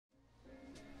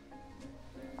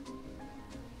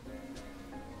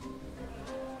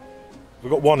We've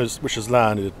got one which has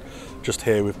landed just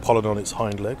here with pollen on its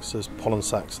hind legs. There's pollen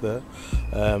sacs there,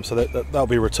 so that'll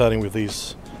be returning with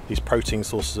these protein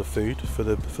sources of food for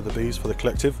the bees, for the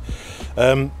collective.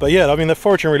 But yeah, I mean, they're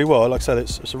foraging really well. Like I said,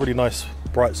 it's a really nice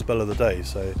bright spell of the day,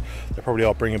 so they probably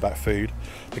are bringing back food.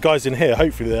 The guys in here,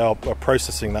 hopefully they are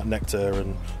processing that nectar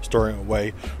and storing it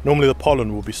away. Normally the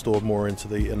pollen will be stored more in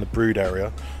the brood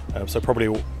area, so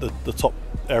probably the top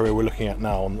area we're looking at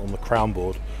now on the crown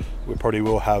board, we probably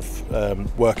will have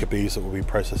worker bees that will be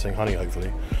processing honey,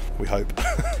 hopefully. We hope.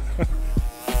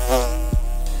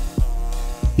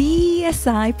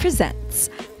 BSI presents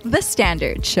The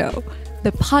Standard Show,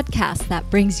 the podcast that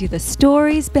brings you the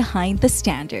stories behind the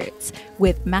standards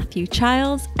with Matthew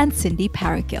Childs and Cindy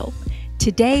Paragill.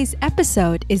 Today's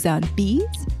episode is on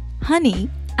bees, honey,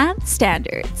 and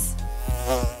standards.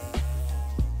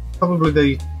 Probably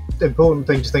the important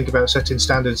thing to think about setting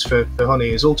standards for honey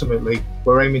is ultimately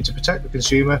we're aiming to protect the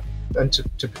consumer and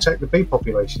to protect the bee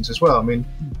populations as well. I mean,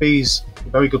 bees are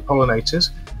very good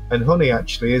pollinators, and honey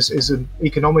actually is an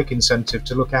economic incentive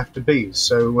to look after bees.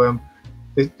 So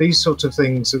these sorts of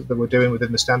things that we're doing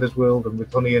within the standards world and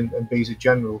with honey and bees in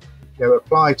general,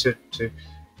 apply to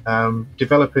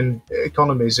developing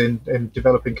economies in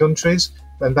developing countries,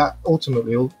 and that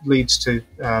ultimately leads to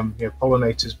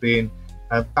pollinators being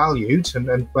valued,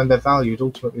 and when they're valued,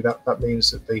 ultimately that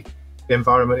means that the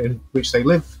environment in which they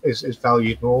live is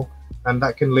valued more, and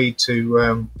that can lead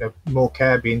to more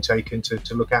care being taken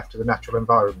to look after the natural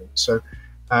environment. So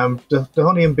the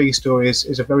honey and bee story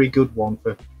is a very good one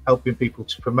for helping people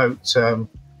to promote a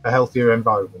healthier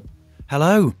environment.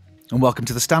 Hello and welcome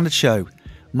to The Standard Show.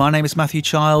 My name is Matthew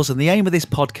Childs, and the aim of this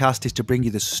podcast is to bring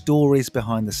you the stories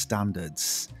behind the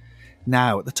standards.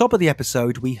 Now, at the top of the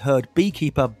episode, we heard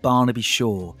beekeeper Barnaby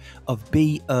Shaw of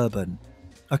Bee Urban,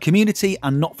 a community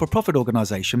and not-for-profit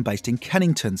organisation based in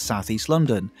Kennington, southeast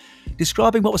London,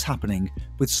 describing what was happening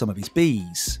with some of his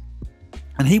bees.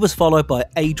 And he was followed by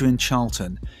Adrian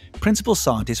Charlton, principal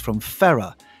scientist from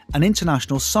FERA, an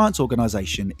international science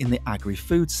organisation in the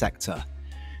agri-food sector.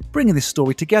 Bringing this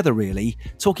story together really,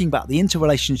 talking about the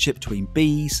interrelationship between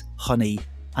bees, honey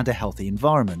and a healthy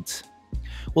environment.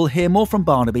 We'll hear more from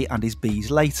Barnaby and his bees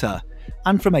later,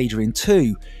 and from Adrian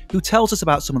too, who tells us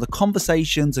about some of the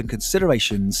conversations and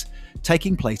considerations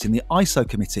taking place in the ISO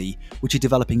committee, which is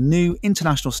developing new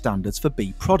international standards for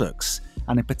bee products,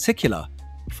 and in particular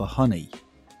for honey.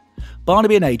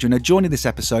 Barnaby and Adrian are joined in this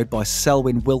episode by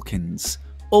Selwyn Wilkins,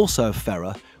 also of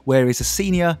FERA, where he's a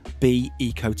senior bee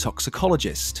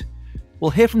ecotoxicologist.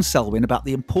 We'll hear from Selwyn about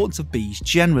the importance of bees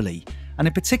generally, and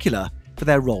in particular for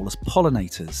their role as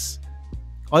pollinators.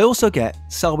 I also get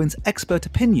Selwyn's expert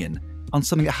opinion on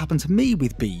something that happened to me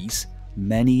with bees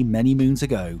many, many moons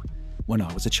ago when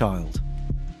I was a child.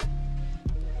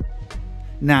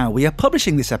 Now, we are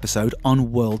publishing this episode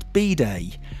on World Bee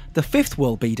Day, the 5th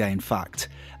World Bee Day in fact,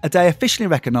 a day officially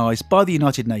recognised by the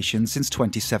United Nations since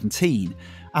 2017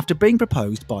 after being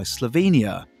proposed by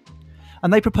Slovenia.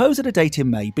 And they propose that a date in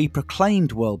May be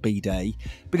proclaimed World Bee Day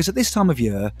because at this time of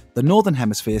year, the Northern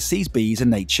Hemisphere sees bees and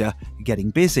nature getting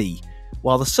busy,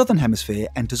 while the Southern Hemisphere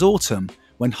enters autumn,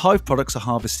 when hive products are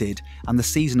harvested and the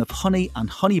season of honey and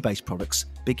honey-based products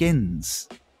begins.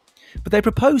 But they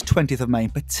propose 20th of May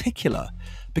in particular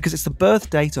because it's the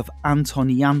birth date of Anton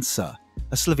Jansa,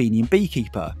 a Slovenian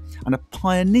beekeeper and a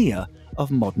pioneer of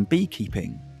modern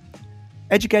beekeeping.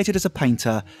 Educated as a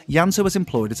painter, Jansa was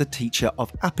employed as a teacher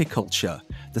of apiculture,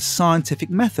 the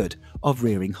scientific method of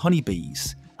rearing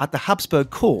honeybees, at the Habsburg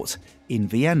court in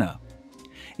Vienna.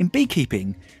 In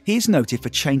beekeeping, he is noted for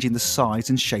changing the size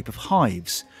and shape of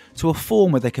hives to a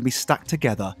form where they can be stacked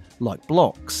together like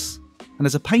blocks. And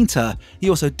as a painter, he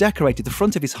also decorated the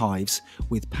front of his hives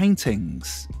with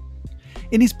paintings.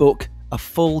 In his book, A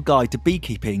Full Guide to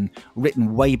Beekeeping,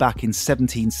 written way back in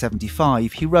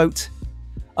 1775, he wrote,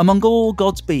 "Among all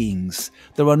God's beings,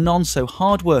 there are none so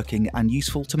hard-working and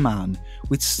useful to man,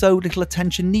 with so little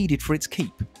attention needed for its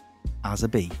keep, as a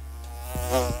bee."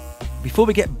 Before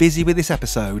we get busy with this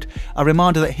episode, a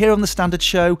reminder that here on The Standard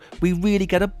Show, we really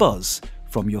get a buzz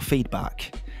from your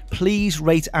feedback. Please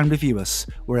rate and review us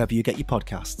wherever you get your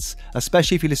podcasts,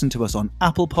 especially if you listen to us on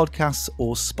Apple Podcasts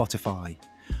or Spotify.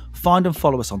 Find and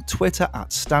follow us on Twitter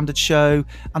at Standard Show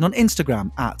and on Instagram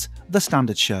at The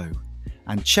Standard Show.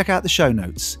 And check out the show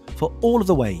notes for all of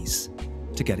the ways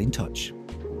to get in touch.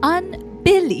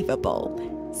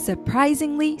 Unbelievable.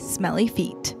 Surprisingly smelly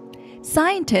feet.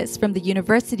 Scientists from the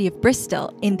University of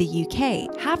Bristol in the UK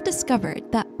have discovered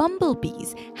that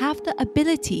bumblebees have the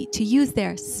ability to use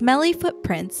their smelly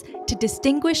footprints to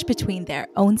distinguish between their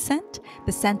own scent,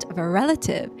 the scent of a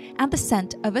relative, and the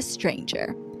scent of a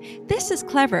stranger. This is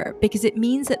clever because it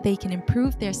means that they can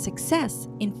improve their success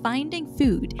in finding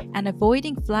food and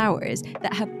avoiding flowers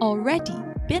that have already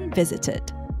been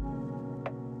visited.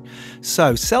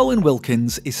 So, Selwyn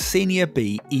Wilkins is Senior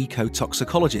Bee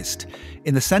Ecotoxicologist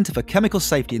in the Centre for Chemical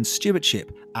Safety and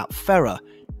Stewardship at FERA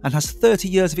and has 30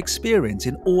 years of experience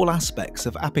in all aspects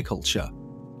of apiculture.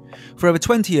 For over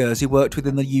 20 years, he worked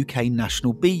within the UK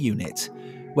National Bee Unit,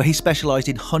 where he specialised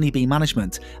in honeybee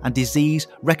management and disease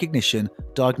recognition,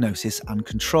 diagnosis and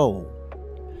control.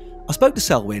 I spoke to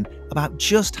Selwyn about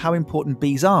just how important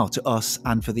bees are to us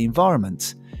and for the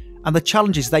environment, and the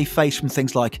challenges they face from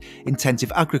things like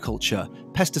intensive agriculture,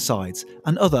 pesticides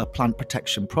and other plant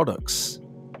protection products.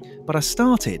 But I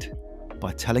started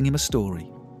by telling him a story.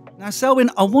 Now, Selwyn,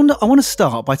 I want to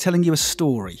start by telling you a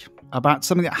story about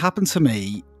something that happened to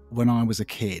me when I was a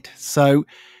kid. So,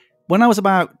 when I was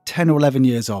about 10 or 11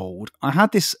 years old, I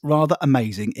had this rather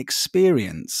amazing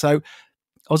experience. So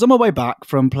I was on my way back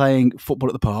from playing football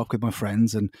at the park with my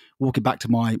friends and walking back to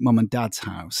my mum and dad's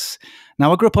house.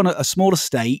 Now, I grew up on a small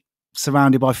estate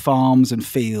surrounded by farms and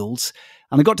fields,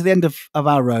 and I got to the end of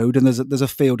our road and there's a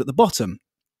field at the bottom.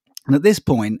 And at this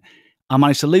point, I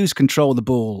managed to lose control of the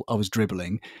ball I was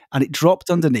dribbling and it dropped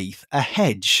underneath a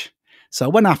hedge. So I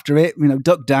went after it,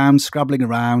 ducked down, scrabbling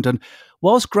around, and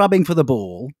whilst grabbing for the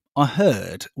ball, I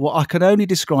heard what I could only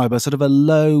describe as sort of a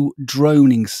low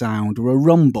droning sound or a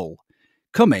rumble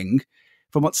coming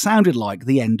from what sounded like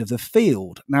the end of the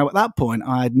field. Now, at that point,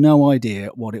 I had no idea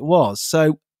what it was.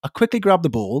 So I quickly grabbed the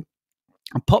ball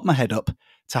and popped my head up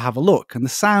to have a look. And the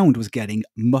sound was getting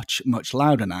much, much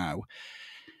louder now.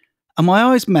 And my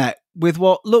eyes met with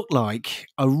what looked like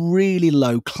a really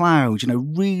low cloud,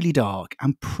 really dark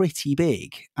and pretty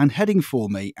big and heading for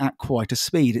me at quite a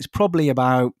speed. It's probably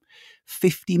about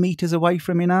 50 metres away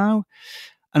from me now.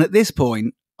 And at this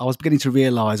point, I was beginning to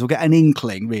realise or get an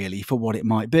inkling really for what it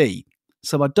might be.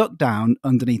 So I ducked down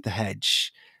underneath the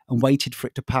hedge and waited for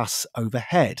it to pass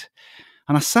overhead.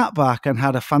 And I sat back and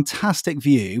had a fantastic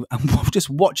view and was just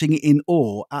watching it in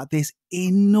awe at this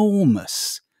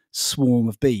enormous swarm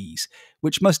of bees,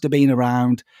 which must have been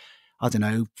around,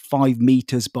 5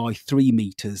 metres by 3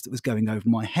 metres that was going over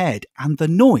my head. And the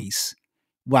noise,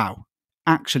 wow,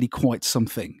 actually quite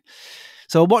something.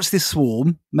 So I watched this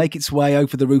swarm make its way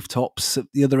over the rooftops at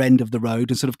the other end of the road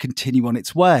and sort of continue on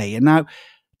its way. And now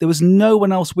there was no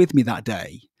one else with me that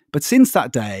day. But since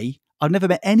that day, I've never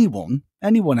met anyone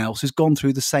else who's gone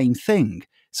through the same thing.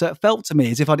 So it felt to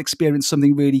me as if I'd experienced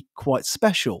something really quite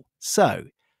special. So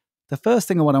the first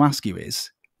thing I want to ask you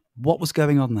is, what was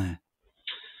going on there?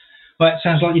 Well, it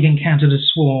sounds like you've encountered a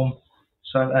swarm.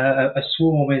 So a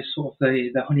swarm is sort of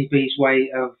the honeybee's way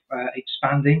of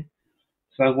expanding.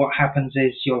 So what happens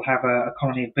is you'll have a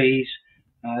colony of bees.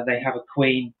 They have a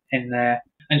queen in there,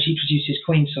 and she produces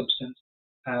queen substance.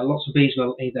 Lots of bees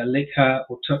will either lick her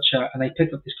or touch her, and they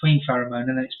pick up this queen pheromone,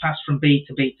 and then it's passed from bee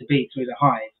to bee to bee through the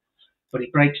hive. But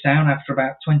it breaks down after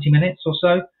about 20 minutes or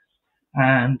so,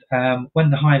 and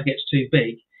when the hive gets too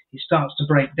big, it starts to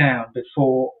break down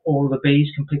before all the bees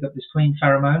can pick up this queen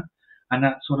pheromone, and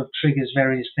that sort of triggers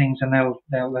various things, and they'll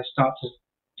start to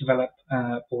develop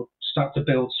or start to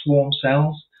build swarm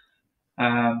cells.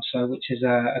 So which is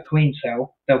a queen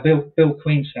cell. They'll build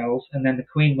queen cells, and then the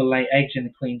queen will lay eggs in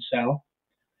the queen cell.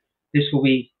 This will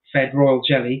be fed royal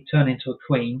jelly, turn into a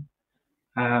queen,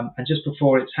 and just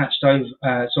before it's capped over,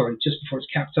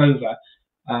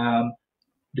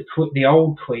 the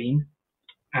old queen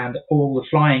and all the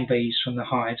flying bees from the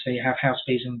hive. So you have house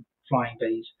bees and flying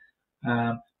bees,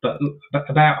 but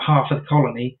about half of the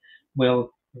colony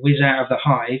will whiz out of the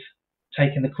hive,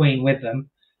 taking the queen with them,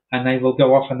 and they will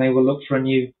go off and they will look for a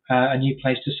new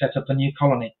place to set up a new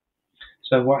colony.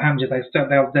 So what happens is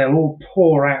they'll all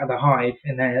pour out of the hive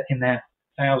in their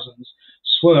thousands,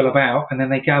 swirl about, and then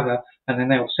they gather, and then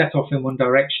they'll set off in one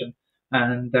direction,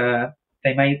 and they'll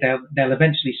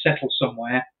eventually settle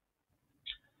somewhere,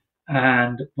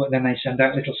 and then they send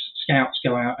out little scouts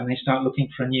go out and they start looking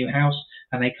for a new house,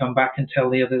 and they come back and tell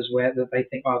the others where that they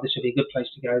think, this will be a good place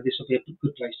to go, this will be a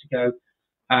good place to go,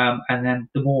 and then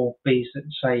the more bees that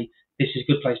say this is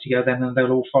a good place to go, then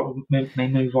they'll all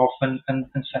move off and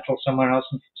settle somewhere else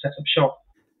and set up shop.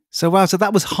 So wow, so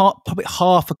that was probably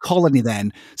half a colony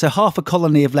then. So half a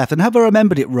colony have left. And have I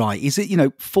remembered it right? Is it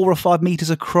 4 or 5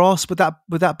 meters across? Would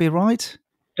that be right?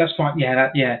 That's fine.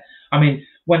 Yeah. I mean,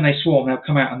 when they swarm, they'll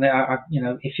come out and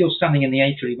if you're standing in the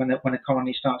apiary when a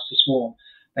colony starts to swarm,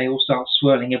 they all start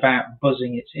swirling about and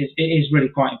buzzing. It is really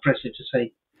quite impressive to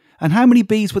see. And how many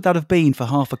bees would that have been for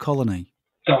half a colony?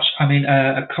 Gosh, I mean,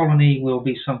 a colony will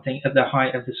be something at the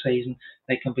height of the season.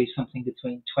 They can be something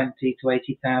between 20 to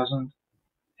 80,000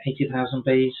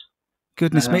 bees.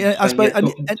 Goodness me! I So suppose,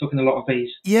 yeah, talking a lot of bees.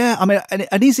 yeah, I mean,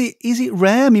 and is it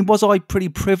rare? I mean, was I pretty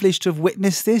privileged to have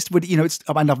witnessed this? I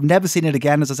mean, I've never seen it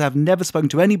again. As I say, I've never spoken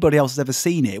to anybody else who's ever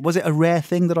seen it. Was it a rare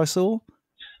thing that I saw?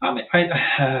 I mean,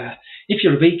 if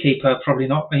you're a beekeeper, probably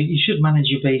not. You should manage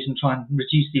your bees and try and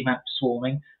reduce the amount of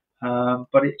swarming.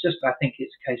 But I think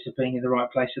it's a case of being in the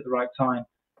right place at the right time.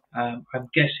 I'm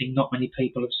guessing not many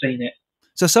people have seen it.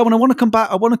 So, Selwyn, I want to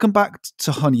come back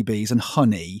to honeybees and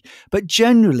honey, but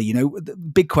generally, the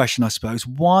big question, I suppose,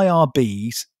 why are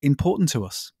bees important to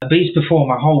us? Bees perform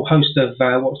a whole host of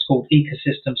what's called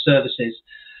ecosystem services.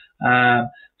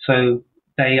 So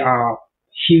they are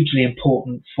hugely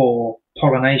important for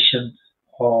pollination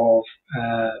of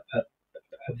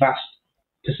a vast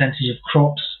percentage of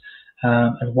crops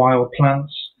and wild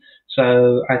plants.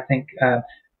 So I think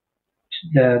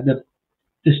the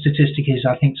statistic is,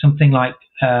 I think, something like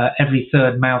every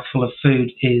third mouthful of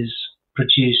food is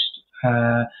produced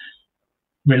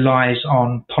relies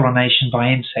on pollination by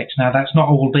insects. Now, that's not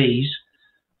all bees,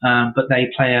 but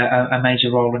they play a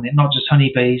major role in it. Not just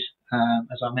honeybees,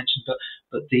 as I mentioned,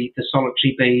 but the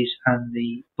solitary bees and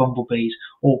the bumblebees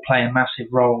all play a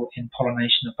massive role in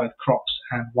pollination of both crops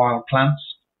and wild plants.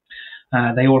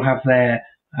 They all have their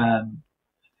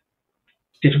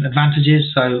different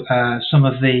advantages. So some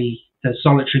of the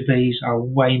solitary bees are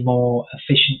way more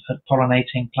efficient at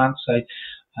pollinating plants. So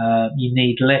you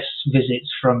need less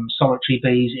visits from solitary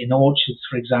bees in orchards,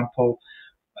 for example,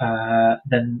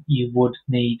 than you would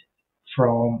need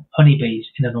from honeybees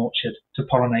in an orchard to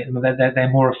pollinate them. They're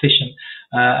more efficient.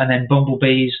 And then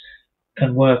bumblebees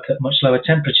can work at much lower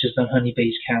temperatures than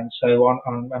honeybees can. So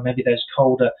on maybe those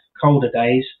colder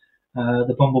days,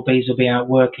 the bumblebees will be out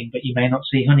working, but you may not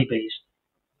see honeybees.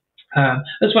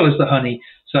 As well as the honey.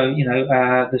 So,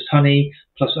 there's honey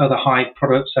plus other hive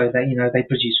products. So they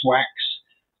produce wax,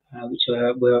 which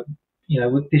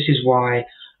this is why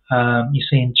you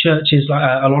see in churches, like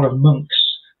a lot of monks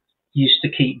used to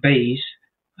keep bees,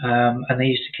 and they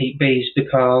used to keep bees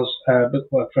because,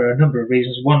 for a number of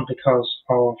reasons. One, because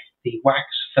of the wax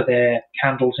for their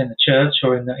candles in the church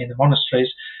or in the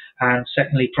monasteries, and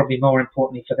secondly, probably more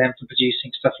importantly for them, for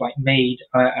producing stuff like mead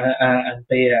and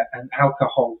beer and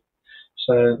alcohol.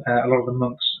 So a lot of the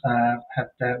monks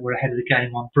were ahead of the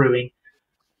game on brewing.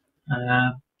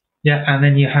 And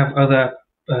then you have other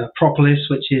propolis,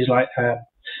 which is like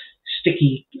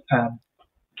sticky.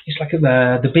 It's like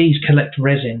the bees collect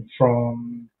resin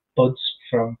from buds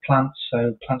from plants.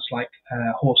 So plants like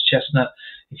horse chestnut.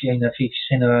 If you've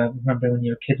seen, remember when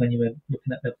you were a kid, when you were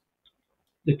looking at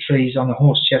the trees on the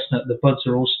horse chestnut, the buds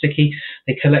are all sticky.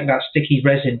 They collect that sticky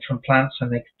resin from plants,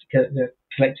 and they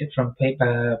collect it from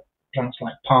plants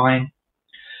like pine,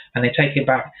 and they take it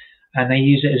back and they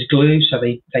use it as glue. So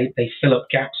they fill up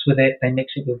gaps with it, they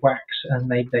mix it with wax, and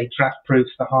they draft proof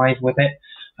the hive with it.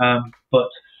 But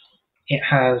it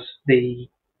has, the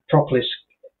propolis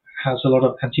has a lot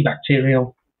of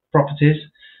antibacterial properties.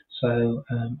 So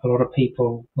a lot of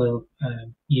people will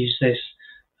use this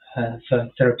for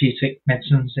therapeutic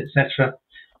medicines, etc.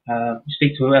 You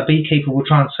speak to a beekeeper, will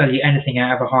try and sell you anything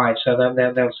out of a hive. So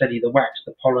they'll sell you the wax,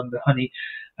 the pollen, the honey,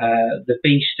 the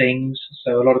bee stings.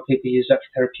 So a lot of people use that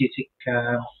for therapeutic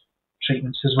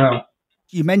treatments as well.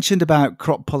 You mentioned about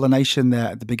crop pollination there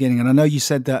at the beginning, and I know you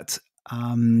said that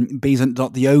bees are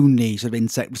not the only sort of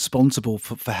insect responsible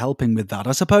for helping with that.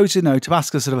 I suppose, to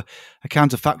ask a sort of a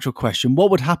counterfactual question,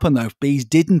 what would happen though if bees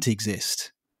didn't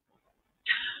exist?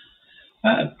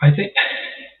 I think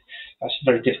that's a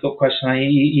very difficult question.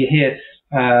 You hear,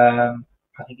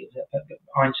 I think it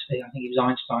was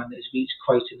Einstein that was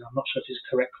quoted. I'm not sure if it's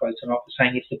a correct quote or not, but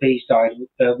saying if the bees died,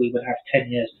 we would have 10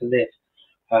 years to live.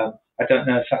 I don't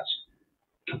know if that's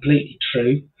completely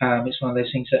true. It's one of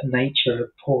those things that nature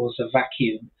abhors a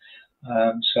vacuum.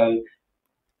 So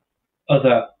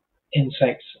other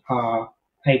insects are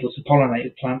able to pollinate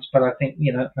the plants, but I think,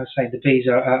 I say the bees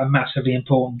are massively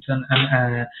important,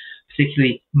 and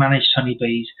particularly managed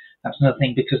honeybees. That's another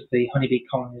thing, because the honeybee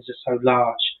colonies are so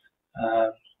large.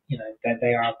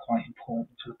 They are quite important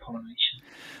for the pollination.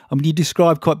 I mean, you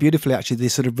described quite beautifully, actually,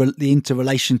 this sort of the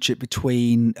interrelationship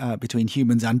between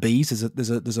humans and bees.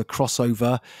 There's a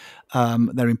crossover.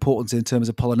 Their importance in terms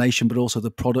of pollination, but also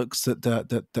the products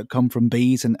that come from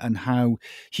bees and how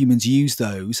humans use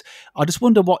those. I just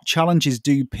wonder what challenges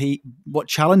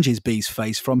bees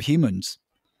face from humans.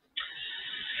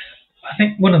 I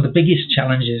think one of the biggest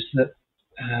challenges that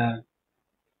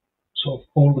sort of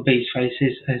all the bees face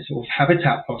is sort of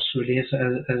habitat loss, really, as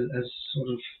sort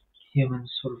of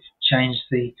humans sort of change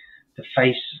the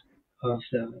face of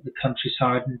the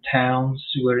countryside and towns.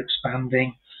 We're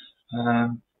expanding.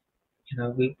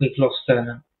 We've lost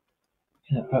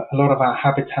a lot of our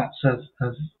habitats have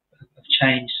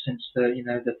changed since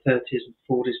the 30s and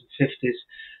 40s and 50s.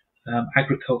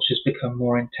 Agriculture has become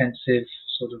more intensive.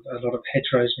 Sort of a lot of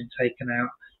hedgerows been taken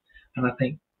out, and I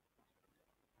think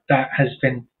that has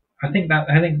been. I think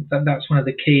that's one of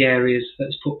the key areas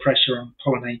that's put pressure on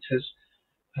pollinators.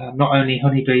 Not only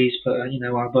honeybees, but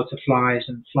our butterflies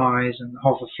and flies and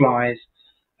hoverflies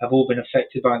have all been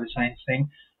affected by the same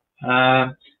thing.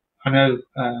 I know,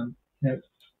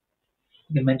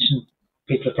 they mentioned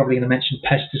people are probably going to mention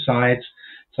pesticides.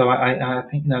 So I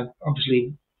think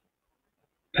obviously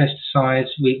pesticides.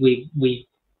 We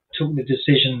took the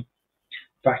decision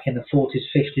back in the 40s,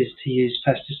 50s to use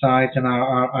pesticides, and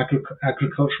our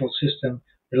agricultural system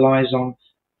relies on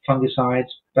fungicides,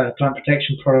 plant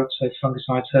protection products, so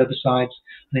fungicides, herbicides,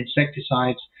 and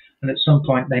insecticides. And at some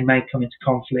point, they may come into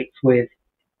conflict with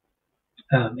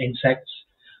insects.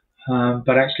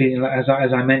 But actually, as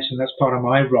I mentioned, that's part of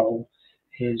my role.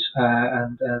 These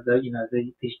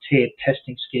tiered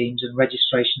testing schemes and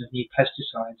registration of new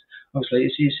pesticides. Obviously,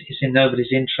 it's in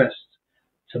nobody's interest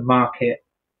to market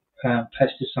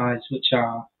pesticides which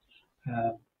are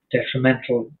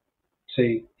detrimental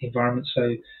to the environment.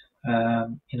 So, there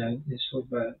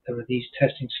are these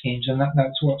testing schemes, and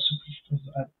that's what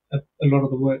a lot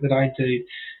of the work that I do,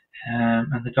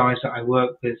 and the guys that I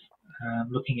work with,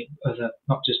 looking at other,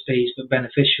 not just bees, but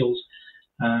beneficials,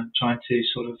 trying to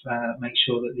sort of make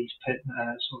sure that these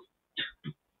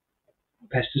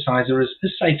pesticides are as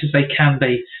safe as they can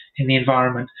be in the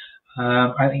environment.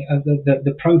 I think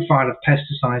the profile of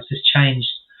pesticides has changed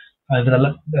over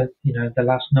the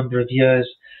last number of years.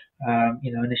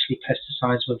 Initially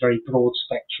pesticides were very broad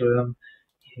spectrum,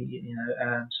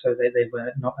 and so they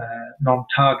were not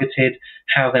non-targeted.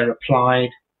 How they're applied,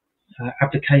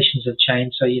 applications have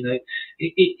changed. So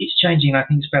it's changing. I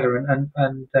think it's better. And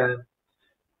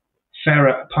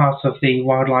FERA, part of the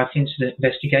Wildlife Incident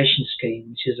Investigation Scheme,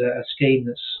 which is a scheme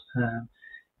that's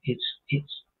it's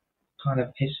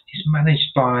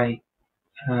managed by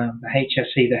the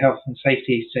HSE, the Health and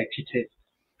Safety Executive,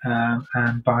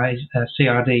 and by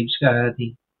CRD,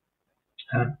 the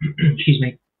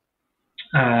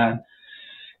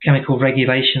Chemical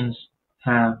Regulations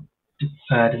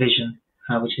Division,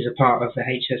 which is a part of the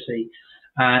HSE,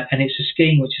 and it's a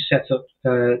scheme which is set up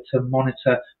to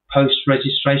monitor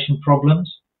post-registration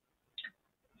problems.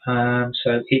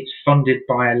 So it's funded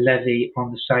by a levy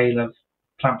on the sale of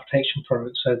plant protection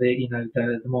products. So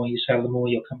the more you sell, the more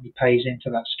your company pays into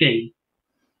that scheme.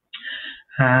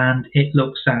 And it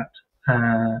looks at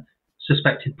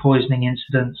suspected poisoning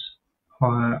incidents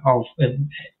of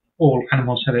all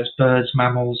animals, so that's birds,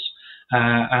 mammals,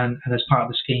 and as part of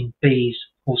the scheme, bees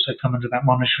also come under that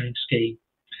monitoring scheme.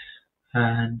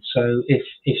 And so if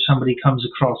somebody comes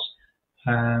across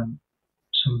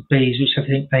some bees which I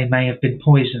think they may have been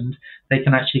poisoned, they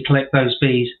can actually collect those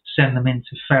bees, send them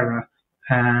into FERA,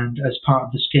 and as part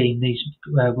of the scheme, these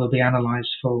will be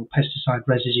analysed for pesticide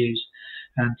residues,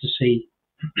 and to see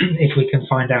if we can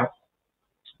find out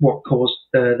what caused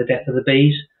the death of the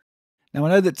bees. Now, I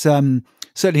know that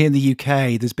certainly here in the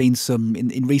UK, there's been some,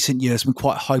 in recent years, some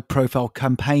quite high-profile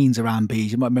campaigns around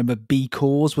bees. You might remember Bee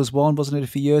Cause was one, wasn't it, a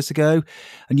few years ago?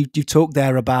 And you've talked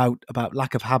there about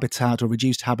lack of habitat or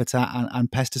reduced habitat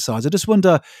and pesticides. I just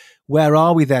wonder, where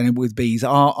are we then with bees?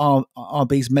 Are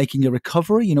bees making a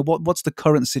recovery? What's the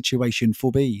current situation for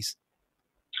bees?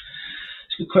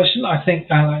 It's a good question. I think,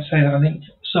 like I say, I think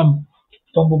some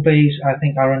bumblebees, I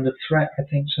think, are under threat. I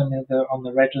think some of them on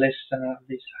the red list, and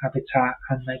this habitat,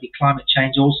 and maybe climate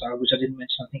change also, which I didn't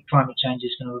mention. I think climate change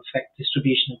is going to affect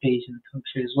distribution of bees in the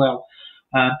country as well.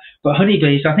 But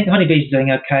honeybees, I think honeybees are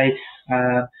doing okay.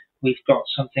 We've got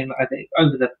something like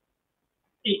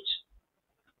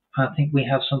I think we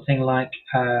have something like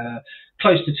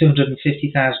close to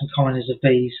 250,000 colonies of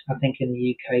bees, I think, in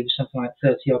the UK, with something like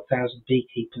 30-odd thousand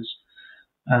beekeepers.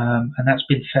 And that's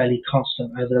been fairly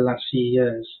constant over the last few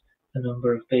years, the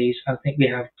number of bees. I think we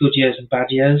have good years and bad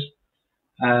years.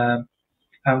 And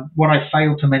what I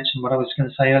failed to mention, what I was going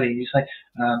to say earlier, you were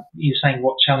saying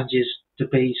what challenges do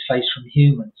bees face from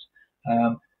humans?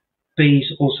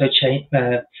 Bees also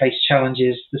face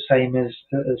challenges the same as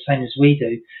we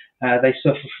do. They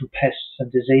suffer from pests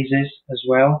and diseases as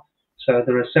well. So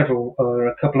there are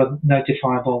a couple of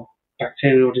notifiable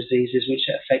bacterial diseases which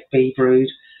affect bee brood.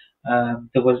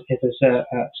 There's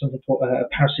something called a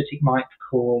parasitic mite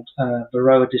called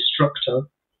Varroa destructor,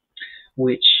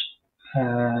 which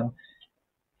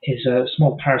is a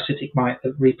small parasitic mite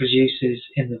that reproduces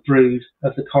in the brood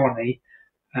of the colony,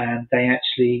 and they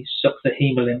actually suck the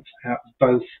hemolymph out of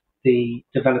both the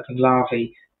developing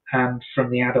larvae and from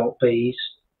the adult bees.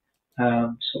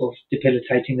 sort of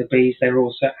debilitating the bees. They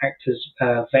also act as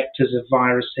vectors of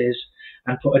viruses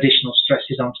and put additional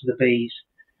stresses onto the bees.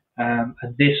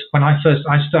 And this, when I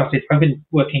started, I've been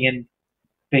working in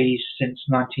bees since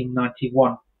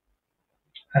 1991.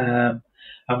 And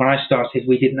when I started,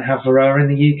 we didn't have Varroa in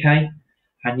the UK,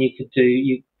 and you could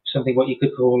do something what you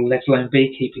could call let alone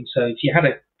beekeeping. So if you had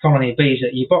a colony of bees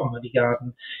at your bottom of your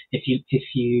garden, if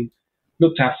you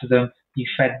looked after them, you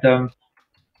fed them,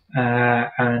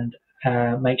 and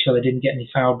make sure they didn't get any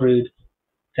foul brood,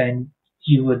 then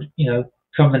you would,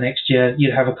 come the next year,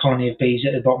 you'd have a colony of bees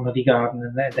at the bottom of your garden,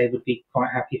 and they would be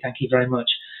quite happy. Thank you very much.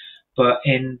 But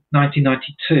in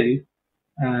 1992,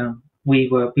 we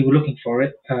were looking for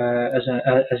it as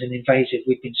an invasive.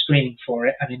 We'd been screening for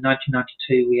it, and in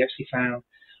 1992 we actually found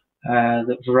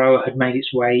that Varroa had made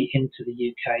its way into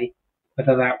the UK.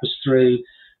 Whether that was through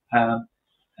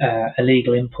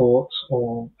illegal imports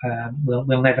or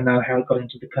we'll never know how it got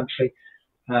into the country.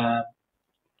 But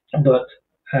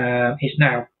it's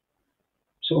now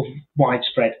sort of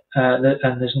widespread, and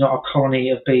there's not a colony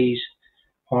of bees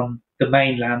on the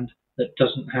mainland that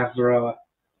doesn't have Varroa,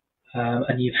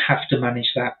 and you have to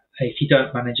manage that. If you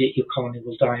don't manage it, your colony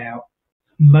will die out.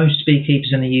 Most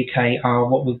beekeepers in the UK are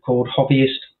what we've called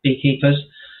hobbyist beekeepers.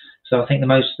 So I think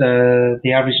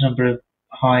the average number of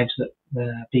hives that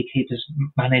the beekeepers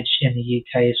manage in the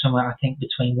UK is somewhere, I think,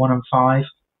 between 1 and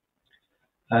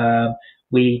 5.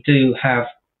 We do have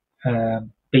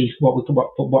what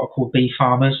are called bee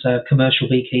farmers, commercial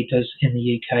beekeepers in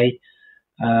the UK.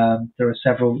 There are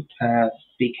several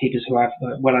beekeepers who have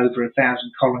well over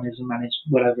 1,000 colonies and manage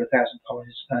well over 1,000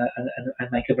 colonies and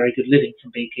make a very good living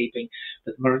from beekeeping.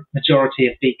 But the majority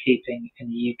of beekeeping in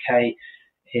the UK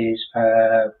is,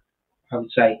 I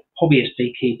would say, hobbyist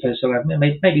beekeepers. So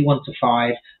maybe 1 to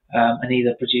 5, and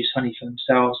either produce honey for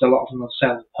themselves. A lot of them will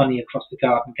sell honey across the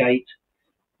garden gate,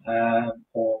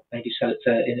 or maybe sell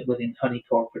it within honey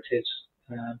cooperatives.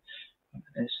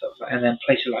 And then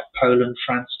places like Poland,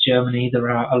 France, Germany, there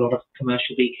are a lot of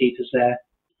commercial beekeepers there.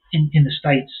 In the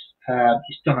States,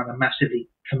 it's done on a massively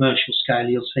commercial scale.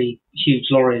 You'll see huge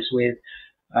lorries with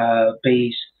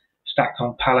bees stacked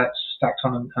on pallets, stacked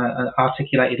on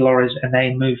articulated lorries, and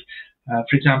they move.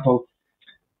 For example,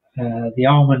 the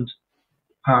almond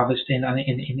harvest in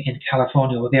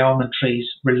California, or the almond trees,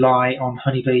 rely on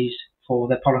honeybees for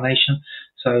their pollination.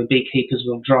 So beekeepers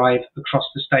will drive across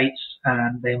the states,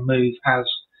 and they move as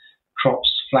crops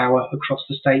flower across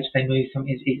the states. They move them.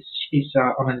 It's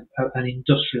on an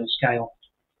industrial scale.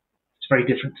 It's very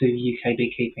different to UK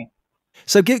beekeeping.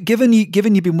 So, given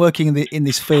you've been working in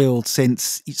this field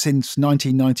since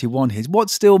 1991, what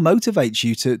still motivates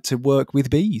you to work with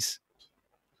bees?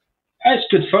 It's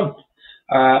good fun.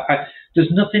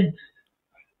 There's nothing.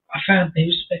 I found it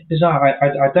was bizarre.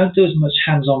 I don't do as much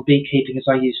hands-on beekeeping as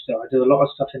I used to. I do a lot of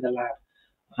stuff in the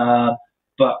lab,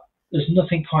 but there's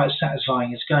nothing quite as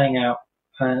satisfying as going out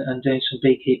and doing some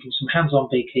beekeeping, some hands-on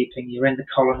beekeeping. You're in the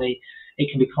colony.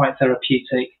 It can be quite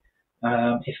therapeutic.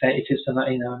 If it's a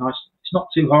nice, it's not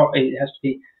too hot. It has to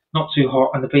be not too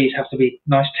hot, and the bees have to be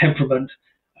nice temperament.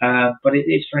 But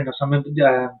it's very nice. I remember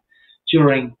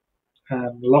during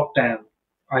lockdown,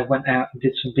 I went out and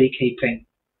did some beekeeping.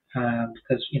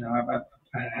 Because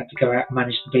I had to go out and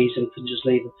manage the bees, so I couldn't just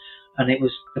leave them. And it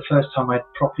was the first time I'd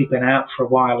properly been out for a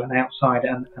while and outside,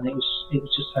 and it was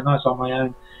just so nice on my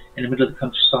own in the middle of the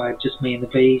countryside, just me and the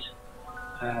bees.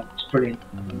 It's brilliant.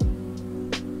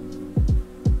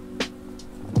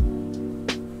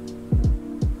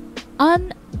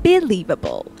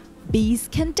 Unbelievable! Bees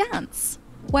can dance.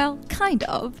 Well, kind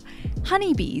of.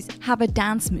 Honeybees have a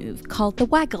dance move called the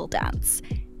waggle dance.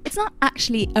 It's not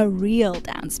actually a real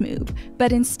dance move,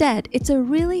 but instead it's a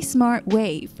really smart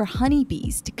way for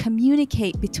honeybees to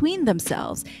communicate between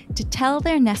themselves to tell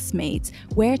their nestmates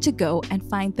where to go and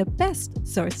find the best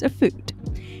source of food.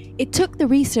 It took the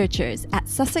researchers at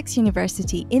Sussex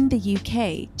University in the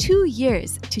UK 2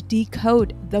 years to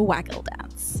decode the waggle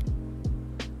dance.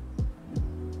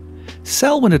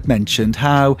 Selwyn had mentioned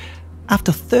how,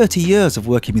 after 30 years of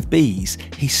working with bees,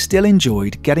 he still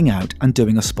enjoyed getting out and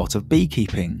doing a spot of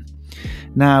beekeeping.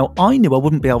 Now, I knew I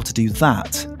wouldn't be able to do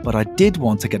that, but I did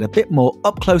want to get a bit more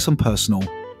up close and personal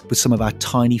with some of our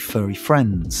tiny furry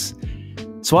friends.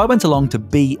 So I went along to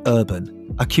Bee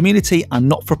Urban, a community and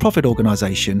not-for-profit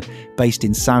organisation based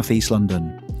in South East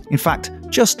London. In fact,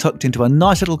 just tucked into a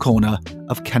nice little corner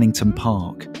of Kennington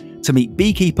Park, to meet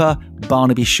beekeeper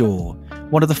Barnaby Shaw,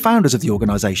 one of the founders of the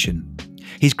organisation,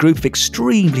 his group of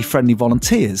extremely friendly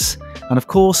volunteers, and of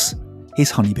course,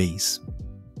 his honeybees.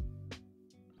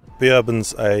 Bee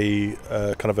Urban's a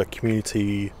kind of a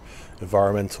community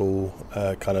environmental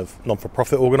kind of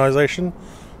non-for-profit organisation.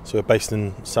 So we're based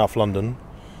in South London,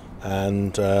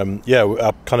 and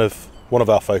one of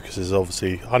our focuses is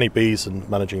obviously honeybees and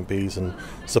managing bees and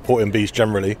supporting bees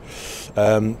generally.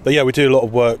 But yeah, we do a lot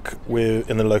of work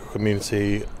in the local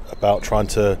community about trying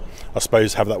to, I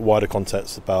suppose, have that wider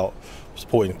context about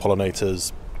supporting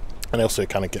pollinators, and also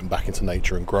kind of getting back into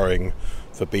nature and growing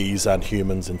for bees and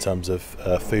humans in terms of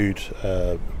food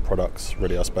products,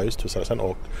 really, I suppose, to a certain extent,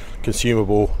 or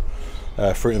consumable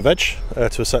fruit and veg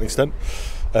to a certain extent.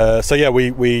 So yeah,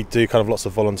 we do kind of lots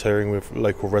of volunteering with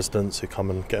local residents who come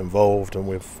and get involved, and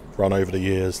we've run over the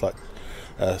years, like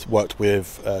worked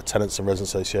with tenants and resident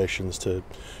associations to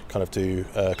kind of do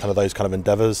kind of those kind of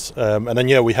endeavours. And then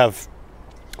yeah, we have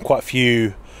quite a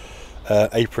few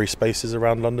apiary spaces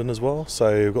around London as well.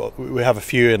 So we have a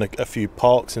few in a few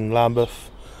parks in Lambeth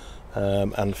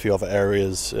and a few other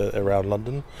areas around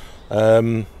London.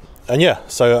 And yeah,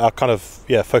 so our kind of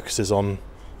focus is on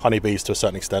honeybees to a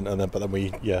certain extent, but then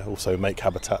we also make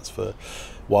habitats for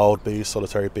wild bees,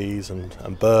 solitary bees,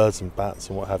 and birds and bats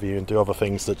and what have you, and do other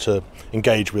things that to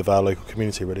engage with our local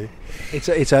community, really.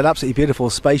 It's an absolutely beautiful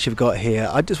space you've got here.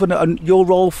 I just wonder, your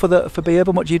role for Bee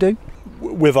Urban, what do you do?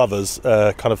 With others,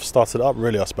 kind of started up,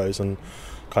 really, I suppose, and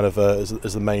kind of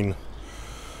is the main,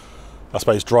 I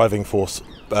suppose, driving force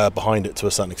behind it to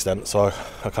a certain extent. So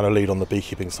I kind of lead on the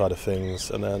beekeeping side of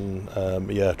things, and then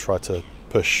try to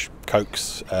push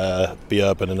coax Bee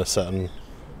Urban in a certain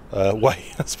way,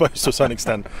 I suppose, to a certain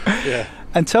extent. Yeah.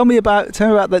 And tell me about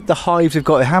the hives you've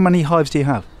got. How many hives do you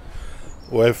have?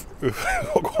 Well, we've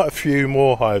got quite a few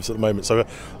more hives at the moment. So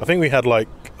I think we had like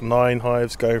 9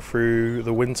 hives going through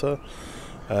the winter.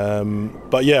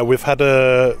 But yeah, we've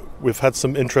had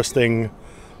some interesting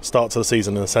start to the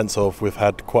season in the sense of we've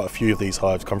had quite a few of these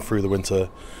hives come through the winter,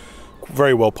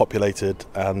 very well populated,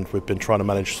 and we've been trying to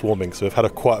manage swarming. So we've had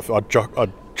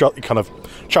I'd kind of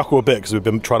chuckle a bit because we've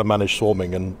been trying to manage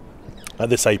swarming, and at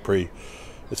this apiary,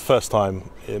 it's the first time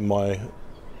in my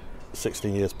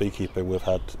 16 years beekeeping we've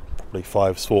had probably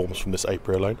 5 swarms from this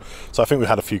apiary alone. So I think we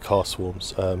had a few cast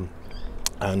swarms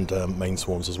and main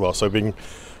swarms as well. So we've been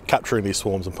capturing these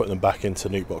swarms and putting them back into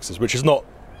nuke boxes, which is not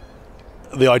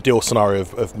the ideal scenario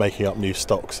of making up new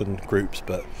stocks and groups.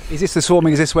 But is this the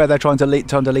swarming? Is this where they're trying to leave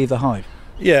the hive?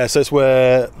 Yeah, so it's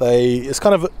where it's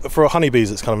kind of, for honeybees,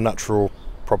 it's kind of natural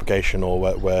propagation, or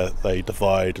where they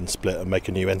divide and split and make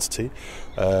a new entity.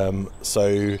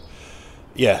 So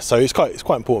it's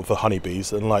quite important for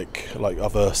honeybees, and like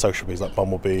other social bees, like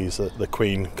bumblebees, the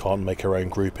queen can't make her own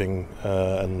grouping,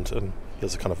 and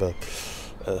there's a kind of a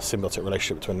symbiotic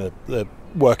relationship between the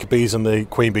worker bees and the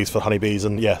queen bees for honeybees,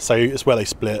 and so it's where they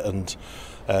split, and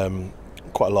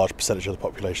quite a large percentage of the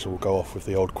population will go off with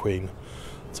the old queen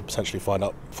to potentially find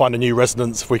a new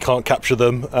residence if we can't capture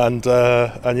them, and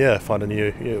find a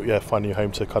new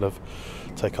home to kind of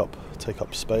take up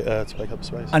space.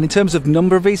 And in terms of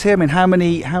number of bees here, I mean, how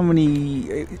many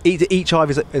each hive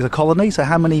is a colony? So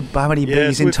how many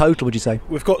bees in total would you say?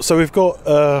 We've got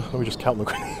let me just count them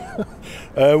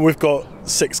quickly. We've got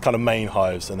 6 kind of main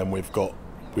hives, and then we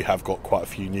have got quite a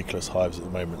few nucleus hives at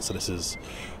the moment. So this is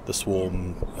the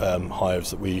swarm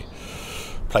hives that we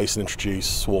place and introduce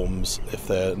swarms if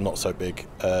they're not so big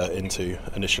into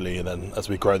initially, and then as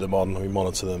we grow them on, we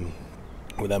monitor them.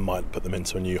 We then might put them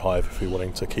into a new hive if we're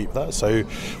wanting to keep that. So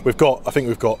we've got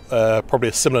probably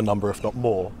a similar number, if not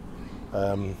more,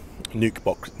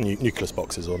 nucleus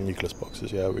boxes, or nucleus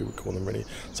boxes. Yeah, we would call them, really.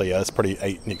 So yeah, it's probably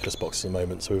 8 nucleus boxes at the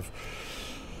moment. So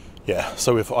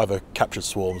we've either captured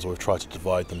swarms, or we've tried to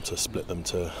divide them to split them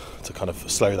to kind of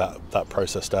slow that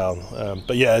process down.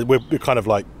 But yeah, we're kind of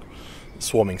like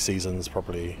swarming seasons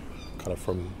probably kind of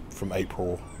from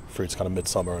April through to kind of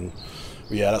midsummer, and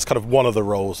that's kind of one of the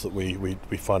roles that we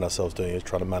find ourselves doing, is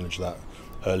trying to manage that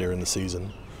earlier in the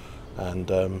season.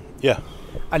 And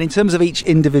And in terms of each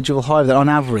individual hive, then on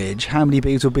average, how many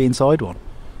bees will be inside one?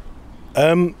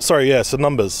 So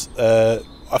numbers.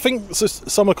 I think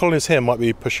some of the colonies here might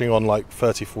be pushing on like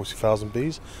 40,000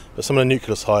 bees, but some of the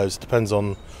nucleus hives, depends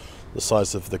on the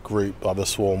size of the group, either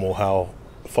swarm or how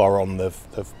far on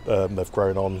they've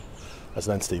grown on as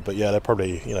an entity. But yeah, they're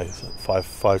probably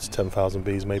 5 to 10,000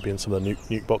 bees maybe in some of the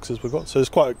nuke boxes we've got. So it's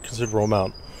quite a considerable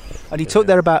amount. And you talked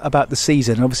there about the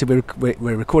season. Obviously,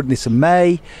 we're recording this in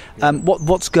May.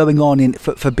 What's going on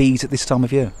for bees at this time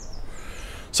of year?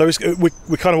 So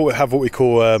we kind of have what we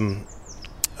call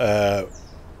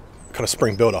kind of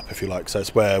spring build-up, if you like. So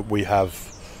it's where we have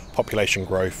population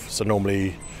growth. So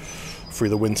normally through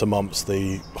the winter months,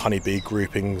 the honeybee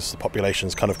groupings, the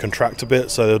populations kind of contract a bit,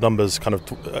 so the numbers kind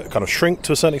of shrink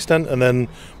to a certain extent, and then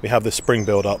we have this spring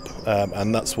build-up,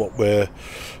 and that's what we're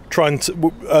trying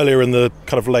to. Earlier in the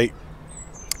kind of late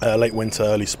late winter,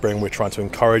 early spring, we're trying to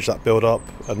encourage that build up,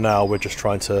 and now we're just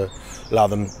trying to allow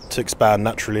them to expand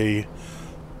naturally.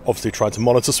 Obviously trying to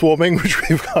monitor swarming, which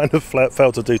we've kind of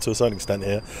failed to do to a certain extent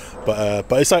here, but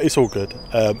it's all good.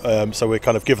 So we're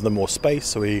kind of giving them more space.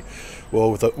 So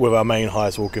with our main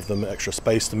hives, we'll give them extra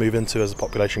space to move into as the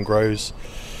population grows.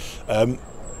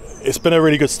 It's been a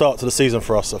really good start to the season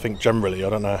for us. I think generally,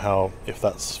 I don't know if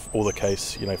that's all the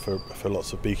case, for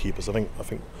lots of beekeepers. I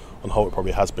think on the whole it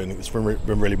probably has been. It's been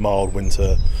really mild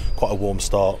winter, quite a warm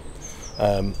start.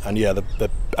 And yeah, they're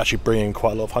actually bringing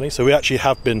quite a lot of honey. So we actually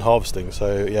have been harvesting.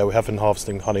 So yeah, we have been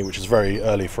harvesting honey, which is very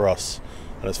early for us,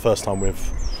 and it's the first time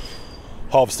we've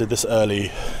harvested this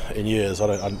early in years. I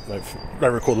don't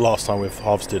recall the last time we've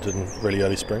harvested in really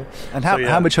early spring. And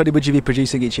how much honey would you be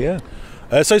producing each year?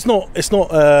 So it's not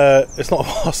a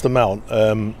vast amount.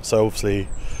 So obviously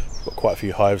we've got quite a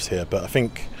few hives here, but I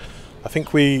think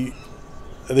we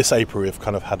this April we've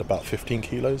kind of had about 15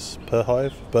 kilos per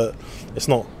hive, but it's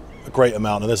not a great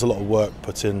amount, and there's a lot of work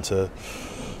put into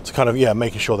kind of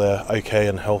making sure they're okay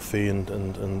and healthy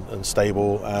and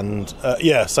stable, and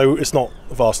so it's not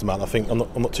a vast amount. I think I'm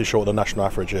not too sure what the national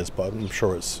average is, but I'm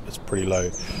sure it's pretty low.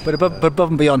 But above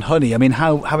and beyond honey, I mean,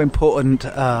 how important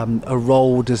a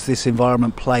role does this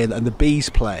environment play and the bees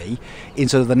play in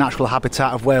sort of the natural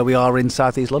habitat of where we are in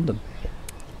South East London?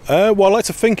 Well, I like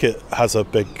to think it has a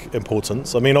big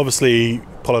importance. I mean, obviously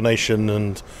pollination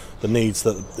and the needs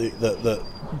that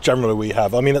generally we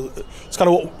have. I mean, it's kind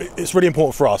of it's really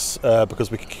important for us because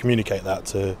we can communicate that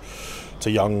to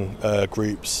young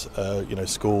groups,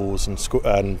 schools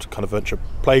and kind of venture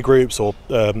play groups or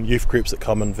youth groups that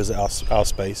come and visit our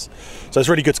space. So it's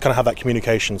really good to kind of have that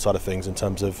communication side of things in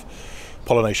terms of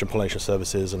pollination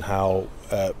services, and how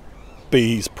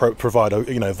bees provide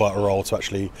a vital role to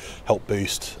actually help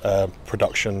boost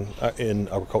production in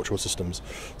agricultural systems.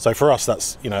 So for us,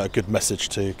 that's a good message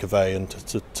to convey and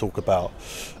to talk about.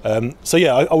 I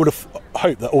would have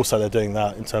hoped that also they're doing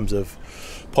that in terms of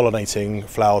pollinating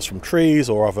flowers from trees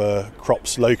or other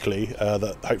crops locally.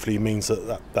 That hopefully means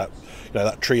that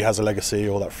tree has a legacy,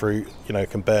 or that fruit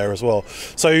can bear as well.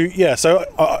 So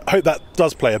I hope that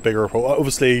does play a bigger role.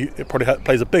 Obviously, it probably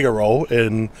plays a bigger role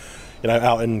in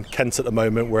out in Kent at the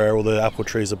moment, where all the apple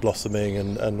trees are blossoming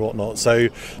and whatnot. So,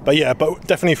 but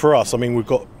definitely for us, I mean, we've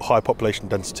got high population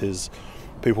densities.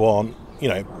 People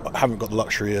haven't got the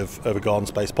luxury of a garden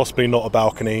space, possibly not a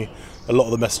balcony. A lot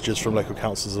of the messages from local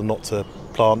councils are not to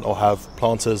plant or have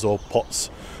planters or pots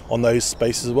on those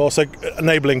spaces as well. So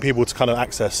enabling people to kind of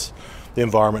access the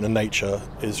environment and nature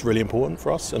is really important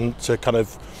for us. And to kind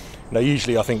of,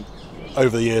 usually I think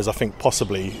over the years,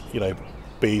 possibly,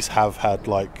 bees have had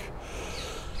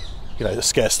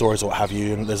scare stories or what have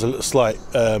you, and there's a slight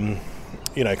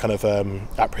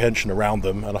apprehension around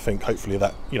them, and I think hopefully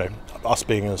that us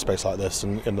being in a space like this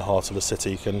and in the heart of the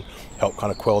city can help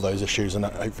kind of quell those issues, and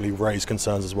hopefully raise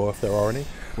concerns as well if there are any.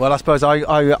 Well, I suppose I'm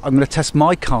going to test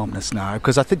my calmness now,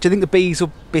 because do you think the bees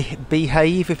will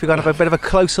behave if we got a bit of a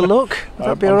closer look? Would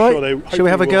that be all right? Sure Shall we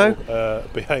have a go?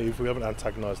 Behave. We haven't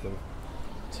antagonised them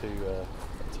too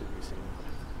recently.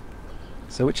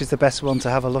 So which is the best one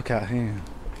to have a look at here?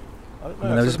 I don't know.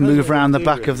 And I'll just move around the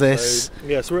back of this.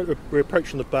 So we're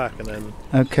approaching the back, and then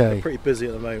we're pretty busy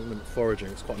at the moment foraging.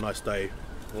 It's quite a nice day,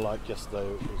 like yesterday,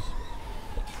 which was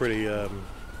pretty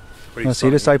so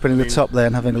you're just opening the top there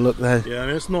and having a look there. Yeah,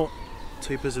 and it's not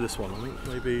too busy, this one. I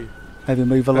think maybe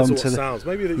move along to the sounds.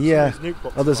 Maybe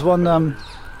there's one. I'm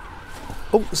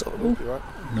going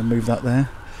to move that there.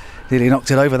 Nearly knocked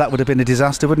it over. That would have been a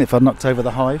disaster, wouldn't it, if I'd knocked over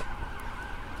the hive?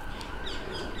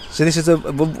 So this is a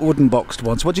wooden boxed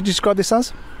one. So what did you describe this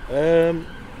as? So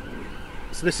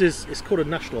it's called a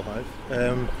national hive.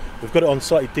 We've got it on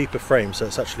slightly deeper frame, so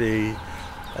it's actually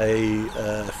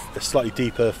a slightly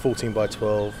deeper 14 by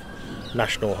 12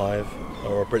 national hive,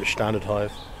 or a British standard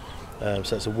hive.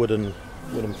 So it's a wooden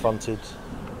fronted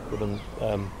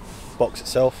box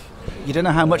itself. You don't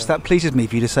know how much that pleases me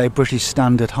for you to say British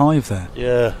standard hive there.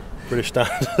 Yeah, British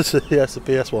standard. Yeah, it's a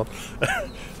BS one.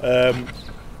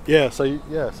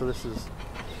 So this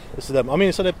is them. I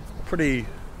mean, so they're pretty.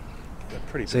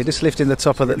 So you're just lifting the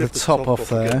top of the top off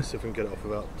there. See if we can get it off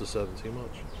without disturbing too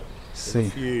much. See. A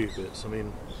few bits. I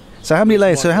mean. So how many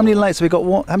layers? How many layers have we got?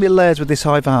 How many layers with this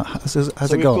hive out? Has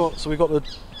it got? So we've got the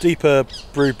deeper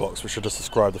brood box, which I just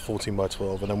described, the 14 by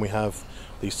 12, and then we have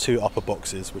these two upper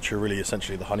boxes, which are really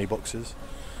essentially the honey boxes.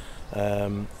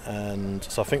 And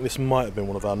so I think this might have been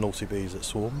one of our naughty bees that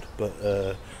swarmed, but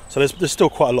so there's still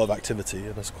quite a lot of activity,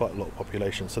 and there's quite a lot of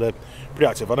population, so they're pretty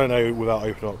active. I don't know, without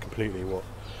opening up completely, what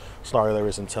scenario there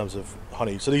is in terms of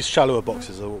honey. So these shallower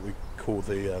boxes are what we call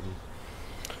the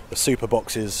super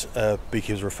boxes,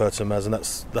 beekeepers refer to them as, and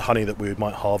that's the honey that we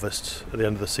might harvest at the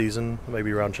end of the season,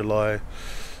 maybe around July.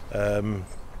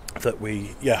 That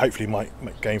we hopefully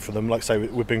might gain from them. Like I say,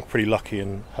 we've been pretty lucky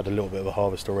and had a little bit of a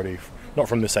harvest already, not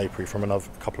from this apiary, from a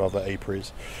couple of other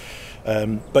apiaries.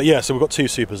 But yeah, so we've got 2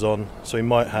 supers on, so we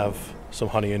might have some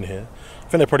honey in here. I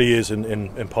think there probably is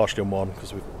in partially on one,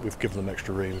 because we've given them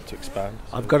extra room to expand.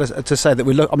 So. I've got to say that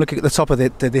I'm looking at the top of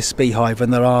this beehive,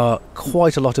 and there are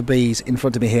quite a lot of bees in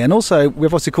front of me here, and also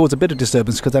we've obviously caused a bit of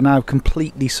disturbance because they're now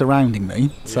completely surrounding me. Yeah.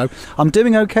 So I'm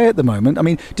doing okay at the moment. I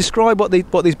mean, describe what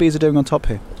these bees are doing on top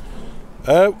here.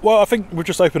 Well, I think we've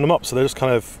just opened them up, so they're just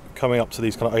kind of coming up to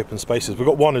these kind of open spaces. We've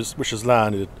got one which has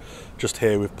landed just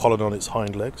here with pollen on its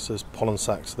hind legs. There's pollen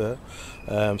sacs there,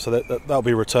 so that'll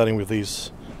be returning with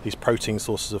these protein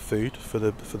sources of food for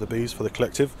the bees, for the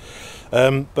collective.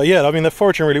 But yeah, I mean, they're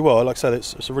foraging really well. Like I said,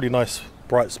 it's a really nice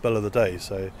bright spell of the day,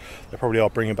 so they probably are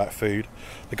bringing back food.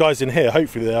 The guys in here,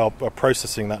 hopefully they are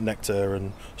processing that nectar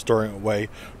and storing it away.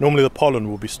 Normally the pollen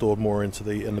will be stored more in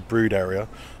the brood area,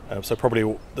 so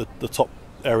probably the top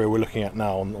area we're looking at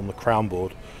now on the crown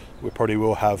board, we probably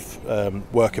will have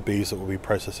worker bees that will be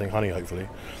processing honey, hopefully.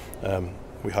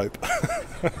 We hope.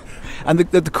 And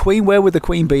the queen, where would the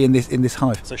queen be in this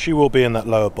hive? So she will be in that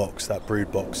lower box, that brood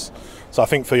box. So I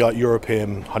think for like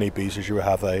European honeybees, you will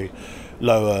have a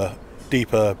lower,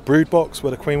 deeper brood box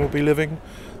where the queen will be living.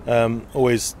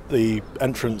 Always the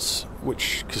entrance,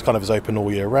 which kind of is open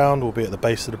all year round, will be at the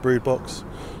base of the brood box.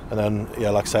 And then,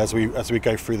 yeah, like I say, as we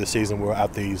go through the season, we'll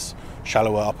add these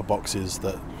shallower upper boxes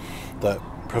that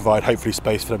provide hopefully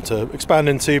space for them to expand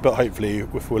into, but hopefully,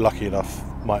 if we're lucky enough,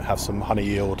 might have some honey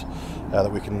yield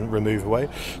that we can remove away.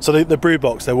 So the brood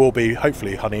box, there will be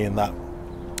hopefully honey in that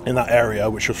area,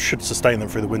 which should sustain them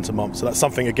through the winter months. So that's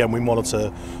something, again, we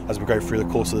monitor as we go through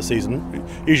the course of the season.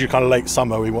 Usually kind of late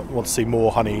summer, we want to see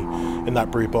more honey in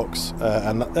that brood box,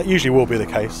 and that usually will be the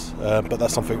case, but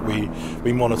that's something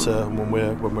we monitor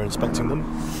when we're inspecting them.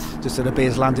 Just that a bee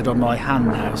has landed on my hand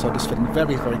now, so I'm just feeling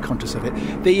very, very conscious of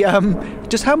it.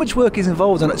 Just how much work is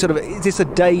involved on it? Sort of, is this a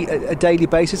daily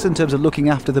basis in terms of looking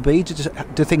after the bee?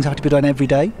 Do things have to be done every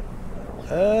day?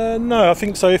 No, I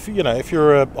think so. If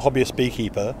you're a hobbyist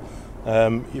beekeeper,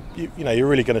 you're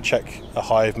really going to check a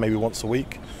hive maybe once a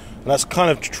week, and that's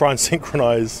kind of to try and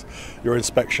synchronise your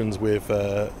inspections with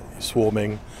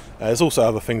swarming. There's also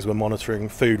other things we're monitoring.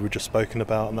 Food we've just spoken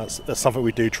about, and that's something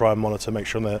we do try and monitor, make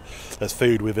sure that there's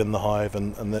food within the hive,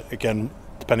 and that, again,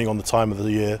 depending on the time of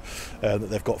the year, that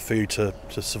they've got food to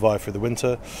survive through the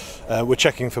winter. We're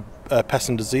checking for pests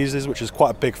and diseases, which is quite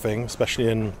a big thing,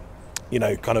 especially in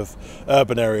kind of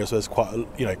urban areas where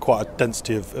there's quite a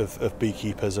density of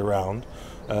beekeepers around.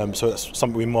 So that's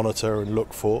something we monitor and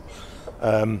look for.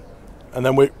 And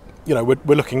then we're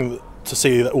looking to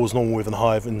see that all's normal within the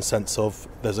hive, in the sense of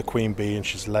there's a queen bee and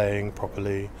she's laying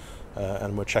properly,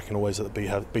 and we're checking always that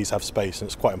the bees have space, and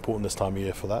it's quite important this time of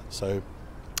year for that. So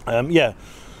during,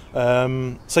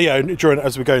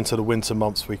 as we go into the winter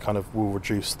months, we kind of will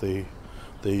reduce the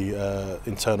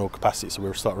internal capacity, so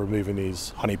we'll start removing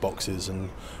these honey boxes, and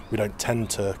we don't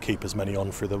tend to keep as many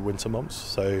on through the winter months.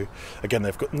 So again,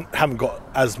 haven't got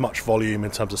as much volume in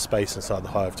terms of space inside the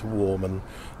hive to warm, and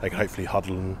they can hopefully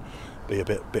huddle and be a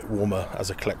bit warmer as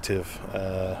a collective,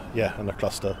 and a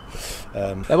cluster.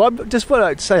 Just what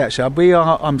I'd say, actually,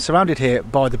 I'm surrounded here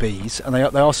by the bees, and they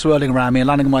are swirling around me and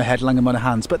landing on my head, landing on my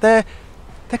hands, but they're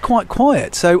quite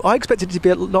quiet. So I expected it to be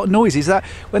a lot noisy. Is that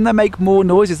when they make more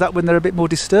noise? Is that when they're a bit more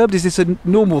disturbed? Is this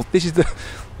normal? This is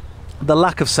the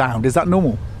lack of sound. Is that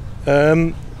normal?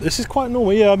 This is quite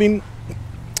normal. Yeah, I mean,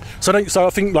 so I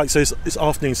think it's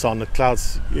afternoon sun. The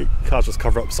clouds just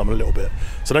cover up some a little bit.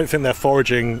 So I don't think they're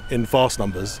foraging in vast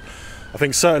numbers. I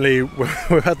think certainly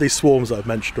we've had these swarms that I've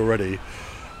mentioned already.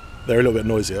 They're a little bit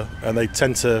noisier, and they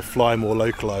tend to fly more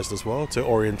localised as well, to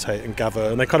orientate and gather,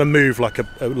 and they kind of move like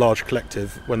a large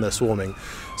collective when they're swarming.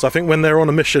 So I think when they're on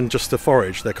a mission just to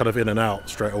forage, they're kind of in and out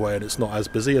straight away, and it's not as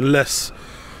busy, unless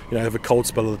you have a cold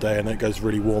spell of the day and it goes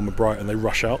really warm and bright and they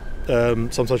rush out.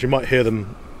 Sometimes you might hear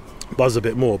them buzz a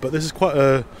bit more, but this is quite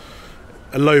a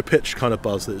low pitched kind of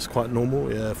buzz that is quite normal,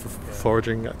 for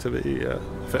foraging activity,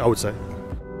 I would say.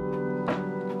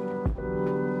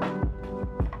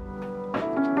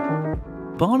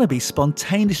 Barnaby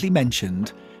spontaneously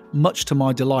mentioned, much to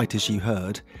my delight as you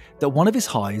heard, that one of his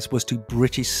hives was to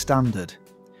British standard.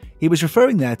 He was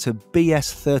referring there to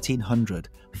BS 1300,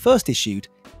 first issued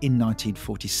in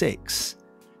 1946.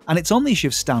 And it's on the issue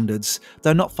of standards,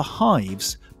 though not for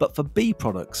hives, but for bee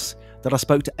products, that I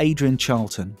spoke to Adrian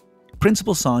Charlton,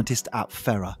 principal scientist at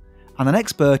FERA, and an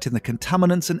expert in the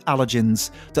contaminants and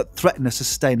allergens that threaten a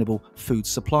sustainable food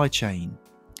supply chain.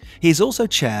 He is also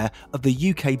chair of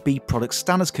the UK Bee Product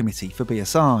Standards Committee for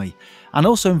BSI and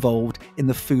also involved in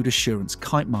the Food Assurance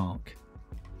Kite Mark.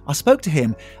 I spoke to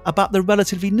him about the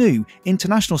relatively new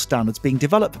international standards being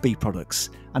developed for bee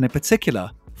products, and in particular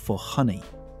for honey.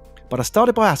 But I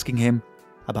started by asking him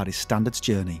about his standards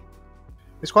journey.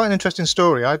 It's quite an interesting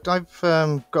story. I've got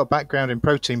a background in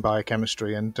protein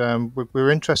biochemistry, and we were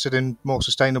interested in more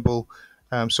sustainable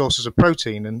sources of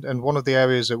protein. And one of the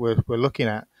areas that we're looking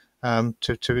at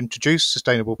to introduce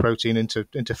sustainable protein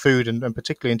into food and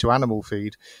particularly into animal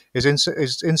feed is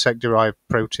insect-derived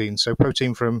protein, so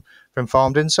protein from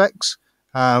farmed insects.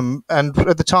 And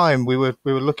at the time, we were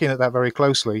looking at that very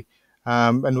closely,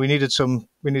 and we needed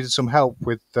some help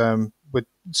with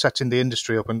setting the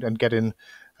industry up and getting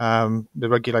the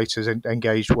regulators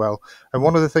engaged well. And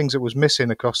one of the things that was missing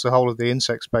across the whole of the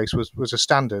insect space was a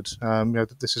standard.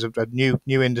 This is a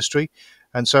new industry,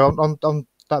 and so on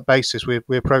that basis,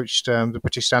 we approached the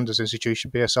British Standards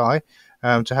Institution, BSI,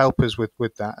 to help us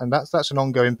with that, and that's an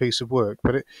ongoing piece of work.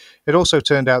 But it also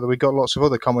turned out that we got lots of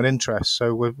other common interests.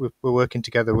 So we're working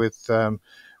together with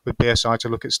BSI to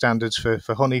look at standards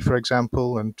for honey, for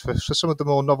example, and for some of the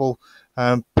more novel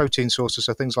protein sources,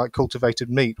 so things like cultivated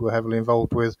meat. We're heavily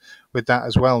involved with that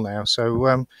as well now.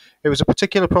 So it was a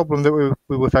particular problem that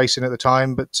we were facing at the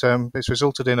time, but it's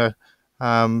resulted in a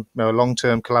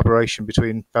long-term collaboration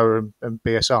between FERA and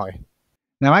BSI.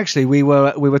 Now, actually, we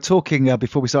were talking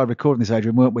before we started recording this,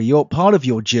 Adrian, weren't we? Part of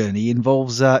your journey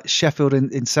involves Sheffield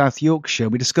in South Yorkshire.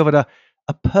 We discovered a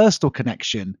personal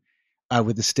connection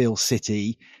with the Steel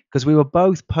City because we were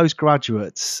both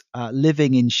postgraduates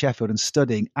living in Sheffield and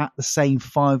studying at the same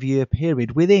 5-year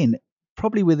period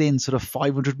probably within sort of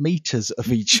 500 metres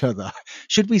of each other.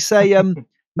 Should we say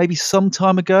maybe some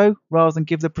time ago rather than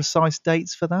give the precise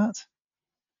dates for that?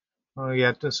 Oh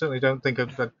yeah, I certainly don't think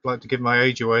I'd like to give my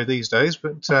age away these days,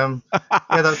 but yeah,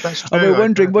 that's true. We were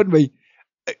wondering, weren't we?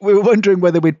 We were wondering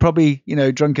whether we'd probably,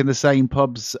 drunk in the same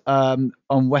pubs on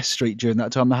West Street during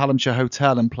that time, the Hallamshire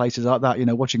Hotel and places like that,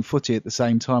 watching footy at the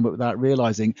same time, but without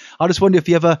realising. I just wonder if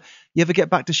you ever get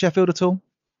back to Sheffield at all?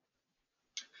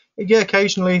 Yeah,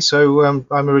 occasionally. So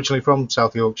I'm originally from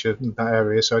South Yorkshire, in that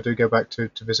area, so I do go back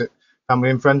to visit family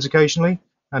and friends occasionally.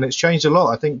 And it's changed a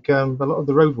lot. I think a lot of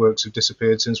the roadworks have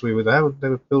disappeared since we were there. They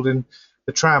were building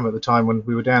the tram at the time when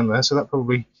we were down there, so that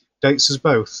probably dates us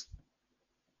both.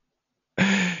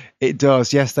 It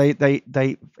does, yes.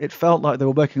 It felt like they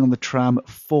were working on the tram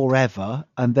forever,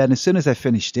 and then as soon as they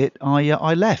finished it,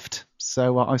 I left.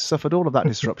 So I suffered all of that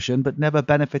disruption, but never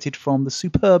benefited from the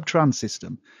superb tram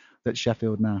system that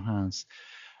Sheffield now has.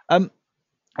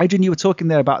 Adrian, you were talking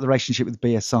there about the relationship with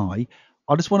BSI.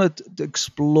 I just wanted to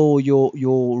explore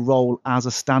your role as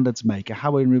a standards maker.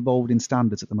 How are you involved in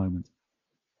standards at the moment?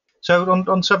 So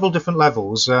on several different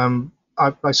levels,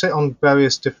 I sit on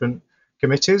various different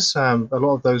committees. A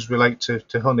lot of those relate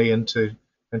to honey and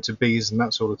to bees and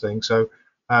that sort of thing. So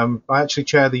I actually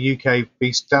chair the UK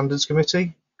Bee Standards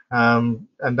Committee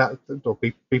or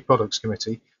Bee Products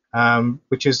Committee,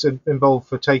 which is involved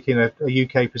for taking a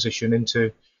UK position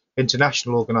into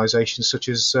international organisations such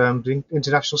as the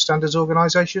International Standards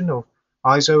Organisation, or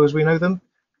ISO as we know them.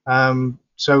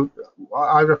 So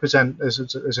I represent as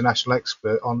a national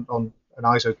expert on an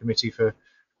ISO committee for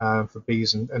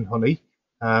bees and honey,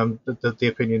 the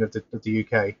opinion of the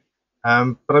UK.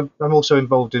 But I'm also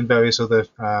involved in various other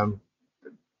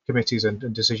committees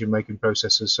and decision-making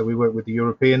processes. So we work with the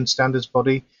European standards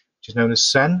body, which is known as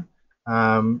SEN,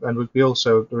 and we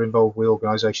also are involved with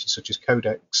organisations such as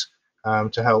Codex,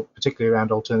 to help, particularly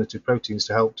around alternative proteins,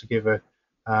 to help to give a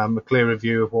clearer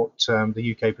view of what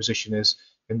the UK position is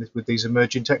with these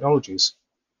emerging technologies.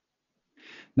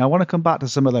 Now, I want to come back to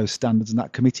some of those standards and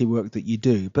that committee work that you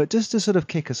do, but just to sort of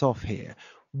kick us off here,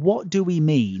 what do we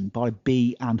mean by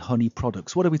bee and honey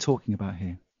products? What are we talking about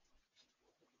here?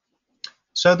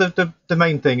 So the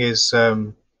main thing is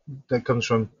that comes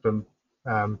from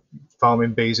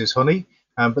farming bees is honey.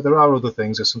 But there are other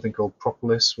things. There's something called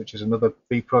propolis, which is another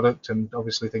bee product, and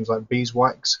obviously things like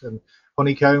beeswax and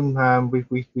honeycomb.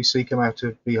 We see come out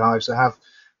of beehives that have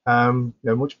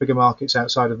much bigger markets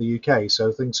outside of the UK.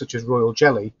 So things such as royal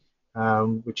jelly,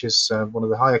 which is one of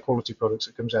the higher quality products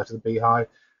that comes out of the beehive,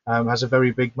 has a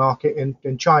very big market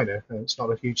in China. And it's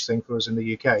not a huge thing for us in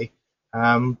the UK.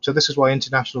 So this is why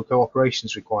international cooperation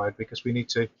is required, because we need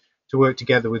to work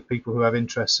together with people who have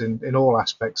interests in all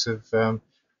aspects of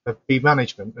bee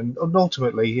management, and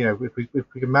ultimately, if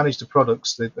we can manage the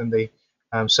products and the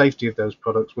safety of those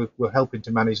products, we're helping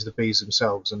to manage the bees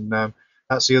themselves, and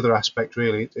that's the other aspect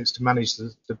really. It's to manage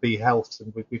the bee health,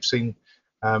 and we've seen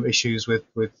issues with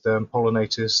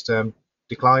pollinators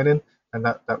declining, and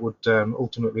that would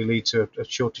ultimately lead to a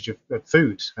shortage of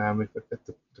food if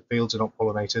the fields are not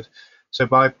pollinated. So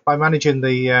by managing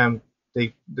the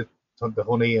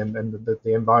honey and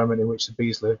the environment in which the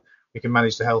bees live, we can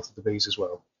manage the health of the bees as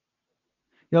well.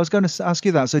 Yeah, I was going to ask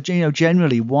you that. So,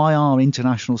 generally, why are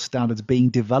international standards being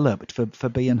developed for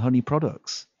bee and honey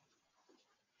products?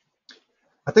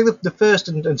 I think the first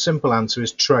and simple answer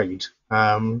is trade,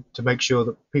 to make sure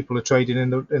that people are trading in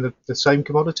the same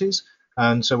commodities.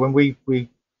 And so when we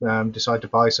decide to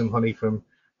buy some honey from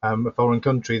a foreign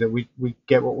country, that we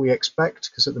get what we expect,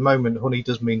 because at the moment honey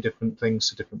does mean different things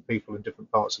to different people in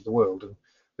different parts of the world, and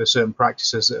there are certain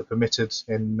practices that are permitted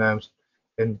in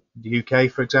the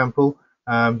UK, for example,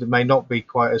 that may not be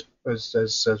quite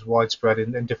as widespread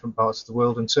in different parts of the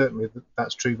world, and certainly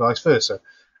that's true vice versa.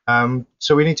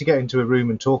 So we need to get into a room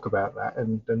and talk about that,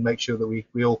 and make sure that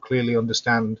we all clearly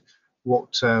understand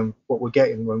what we're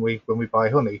getting when we buy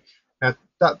honey. Now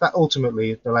that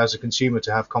ultimately allows the consumer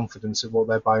to have confidence that what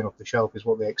they're buying off the shelf is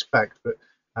what they expect. But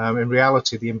in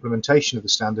reality, the implementation of the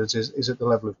standards is at the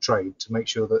level of trade, to make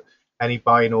sure that any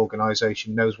buying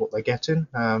organisation knows what they're getting,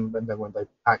 and then when they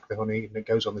pack the honey and it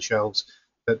goes on the shelves,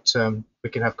 that we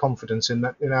can have confidence in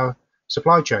that in our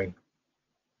supply chain.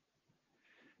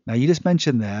 Now, you just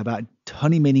mentioned there about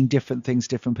honey meaning different things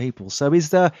to different people. So is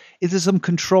there some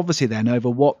controversy then over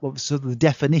what sort of the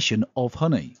definition of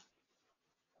honey?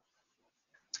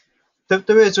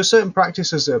 There is certain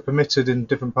practices that are permitted in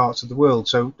different parts of the world.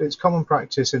 So it's common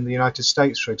practice in the United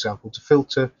States, for example, to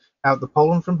filter out the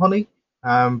pollen from honey,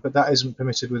 but that isn't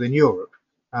permitted within Europe.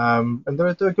 And there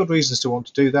are good reasons to want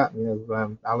to do that.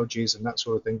 Allergies and that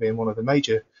sort of thing being one of the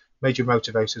major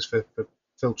motivators for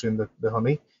filtering the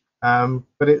honey. But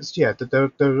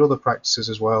there are other practices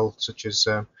as well, such as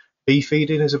bee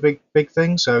feeding is a big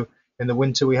thing. So in the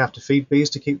winter we have to feed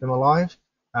bees to keep them alive,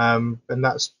 and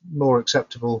that's more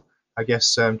acceptable, I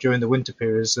guess, during the winter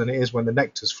periods than it is when the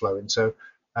nectar's flowing. So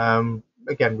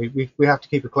again, we have to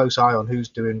keep a close eye on who's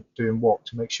doing what,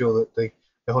 to make sure that the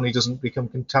honey doesn't become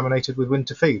contaminated with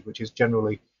winter feed, which is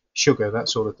generally sugar, that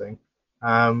sort of thing.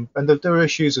 And there are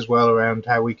issues as well around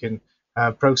how we can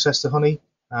process the honey.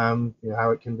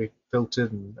 How it can be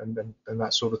filtered and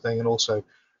that sort of thing, and also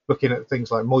looking at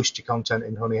things like moisture content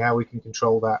in honey, how we can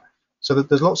control that. So that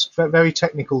there's lots of very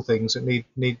technical things that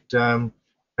need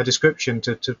a description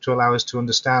to allow us to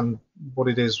understand what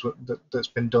it is that's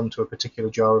been done to a particular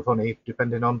jar of honey,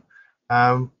 depending on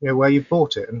where you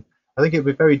bought it. And I think it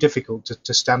would be very difficult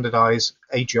to standardize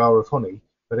a jar of honey,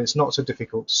 but it's not so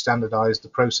difficult to standardize the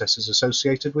processes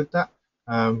associated with that.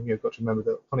 You've got to remember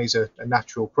that honey is a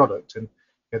natural product, and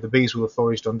the bees will have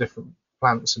foraged on different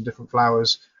plants and different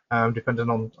flowers, depending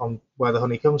on where the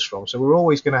honey comes from. So we're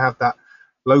always going to have that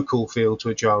local feel to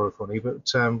a jar of honey,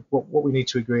 but what we need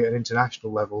to agree at an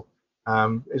international level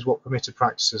is what permitted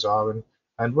practices are,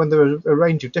 and when there are a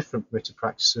range of different permitted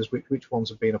practices, which ones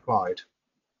have been applied.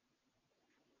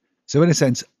 So in a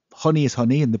sense, honey is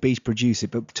honey and the bees produce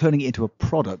it, but turning it into a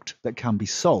product that can be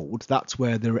sold, that's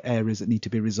where there are areas that need to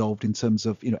be resolved in terms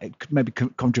of, maybe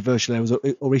controversial areas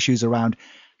or issues around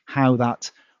how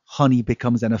that honey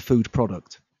becomes then a food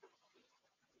product.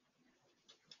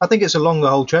 I think it's along the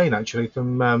whole chain, actually,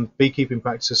 from beekeeping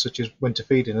practices such as winter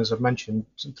feeding, as I've mentioned,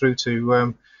 through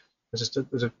to,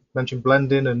 as I mentioned,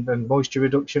 blending and moisture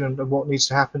reduction and what needs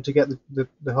to happen to get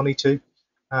the honey to,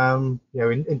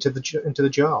 into the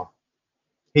jar.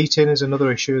 Heating is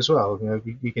another issue as well.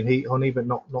 You can heat honey, but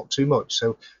not too much.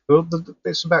 So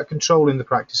it's about controlling the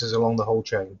practices along the whole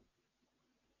chain.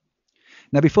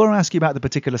 Now, before I ask you about the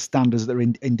particular standards that are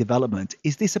in development,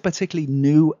 is this a particularly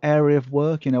new area of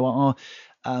work?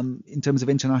 In terms of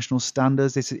international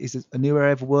standards, is it a new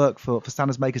area of work for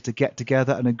standards makers to get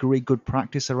together and agree good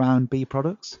practice around bee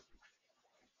products?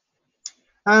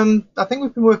 I think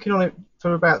we've been working on it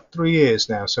for about 3 years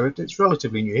now, so it's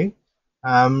relatively new.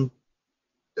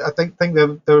 I think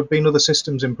there have been other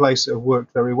systems in place that have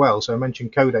worked very well. So I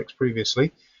mentioned Codex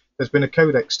previously. There's been a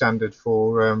Codex standard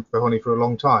for honey for a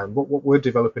long time. What we're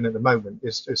developing at the moment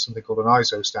is something called an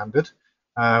ISO standard,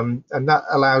 and that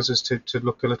allows us to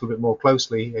look a little bit more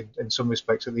closely in some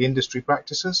respects at the industry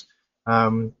practices,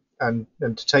 and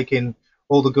to take in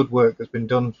all the good work that's been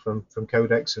done from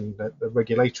Codex and at the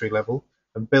regulatory level,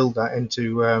 and build that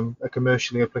into a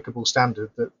commercially applicable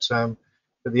standard that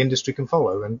the industry can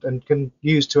follow and can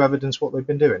use to evidence what they've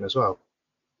been doing as well.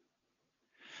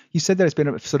 You said that it's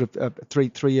been sort of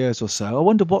 3 years or so. I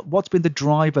wonder what's been the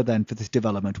driver then for this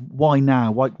development? Why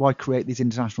now? Why create these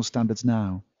international standards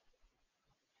now?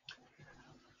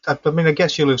 I mean, I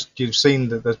guess you've seen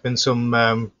that there's been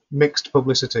some mixed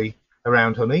publicity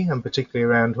around honey, and particularly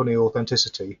around honey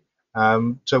authenticity.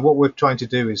 So what we're trying to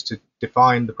do is to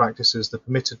define the practices, the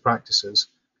permitted practices,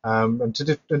 and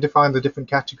to define the different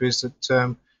categories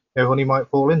that honey might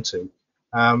fall into.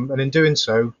 And in doing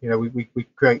so, we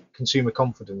create consumer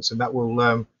confidence, and that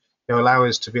will allow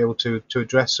us to be able to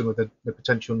address some of the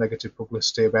potential negative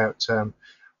publicity about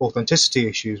authenticity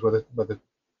issues, whether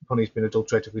honey's been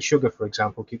adulterated with sugar, for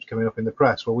example, keeps coming up in the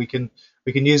press. Well, we can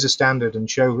use a standard and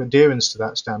show adherence to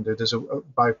that standard as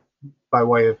by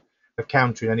way of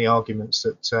countering any arguments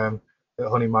that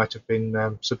honey might have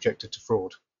been subjected to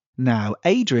fraud. Now,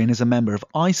 Adrian is a member of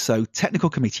ISO Technical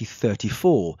Committee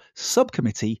 34,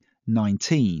 Subcommittee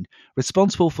 19,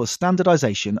 responsible for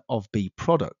standardisation of bee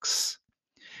products.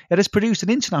 It has produced an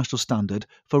international standard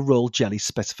for royal jelly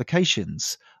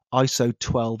specifications, ISO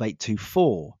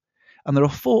 12824, and there are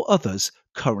 4 others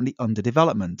currently under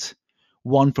development.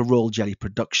 One for royal jelly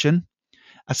production,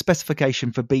 a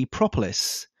specification for bee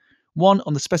propolis, one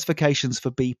on the specifications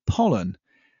for bee pollen,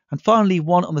 and finally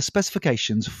one on the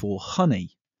specifications for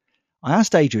honey. I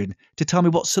asked Adrian to tell me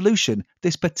what solution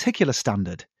this particular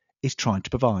standard is trying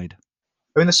to provide.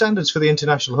 I mean, the standards for the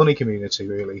international honey community,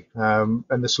 really, and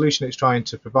the solution it's trying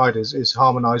to provide is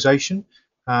harmonisation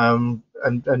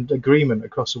and agreement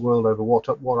across the world over what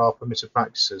are permitted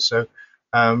practices. So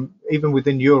even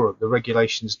within Europe, the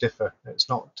regulations differ. It's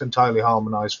not entirely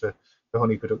harmonised for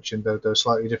honey production. There are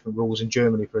slightly different rules in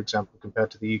Germany, for example,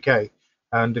 compared to the UK.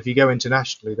 And if you go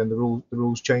internationally, then the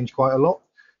rules change quite a lot.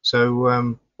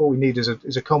 So what we need is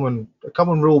a common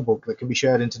rule book that can be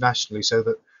shared internationally, so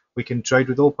that we can trade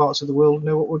with all parts of the world and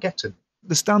know what we're getting.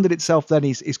 The standard itself then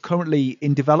is currently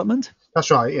in development?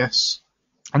 That's right, yes.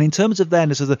 And in terms of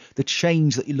then so the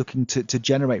change that you're looking to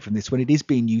generate from this when it is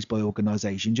being used by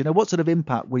organisations, what sort of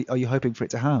impact are you hoping for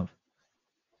it to have?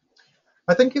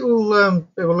 I think it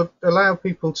will allow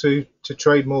people to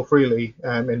trade more freely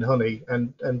in honey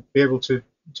and be able to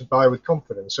buy with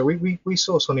confidence. So we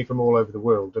source honey from all over the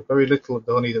world. Very little of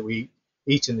the honey that we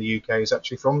eat in the UK is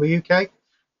actually from the UK.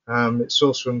 It's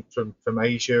sourced from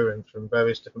Asia and from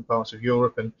various different parts of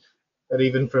Europe and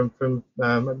even from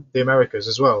the Americas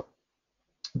as well.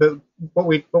 But what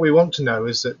we want to know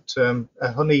is that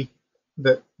a honey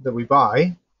that we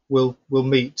buy will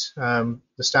meet the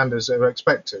standards that are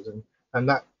expected, and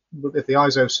that if the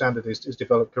ISO standard is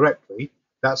developed correctly,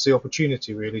 that's the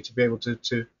opportunity really to be able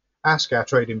to ask our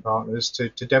trading partners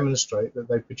to demonstrate that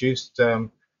they've produced the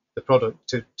product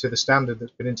to the standard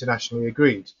that's been internationally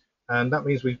agreed. And that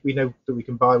means we know that we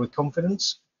can buy with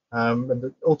confidence, and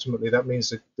that ultimately that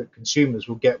means that consumers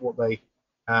will get what they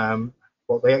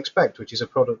expect, which is a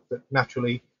product that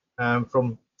naturally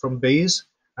from bees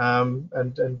and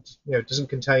doesn't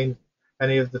contain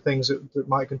any of the things that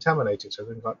might contaminate it, so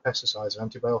things like pesticides and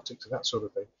antibiotics and that sort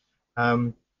of thing.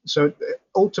 So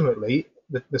ultimately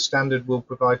the standard will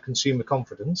provide consumer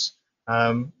confidence,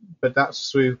 but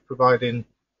that's through providing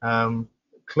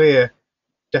clear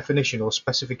definition or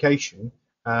specification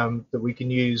that we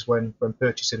can use when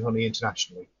purchasing honey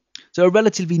internationally. So a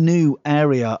relatively new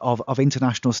area of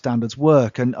international standards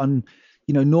work, and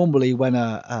normally when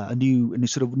a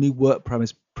new work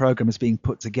program is being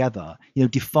put together,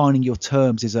 defining your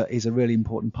terms is a really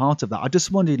important part of that. I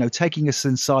just wonder, taking us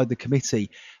inside the committee,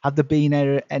 have there been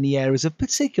any areas of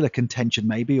particular contention,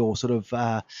 maybe, or sort of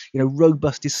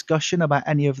robust discussion about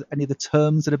any of the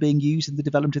terms that are being used in the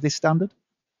development of this standard?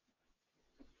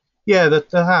 Yeah, that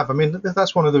there have. I mean,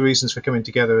 that's one of the reasons for coming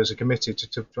together as a committee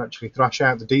to actually thrash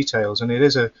out the details, and it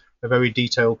is a very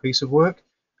detailed piece of work.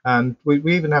 And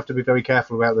we even have to be very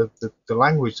careful about the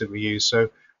language that we use.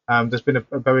 So there's been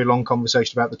a very long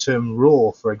conversation about the term raw,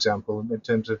 for example, in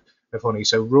terms of honey.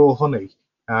 So raw honey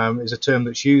is a term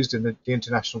that's used in the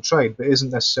international trade, but isn't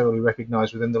necessarily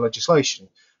recognised within the legislation.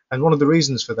 And one of the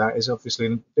reasons for that is obviously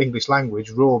in English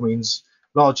language, raw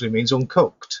largely means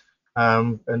uncooked.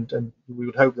 And we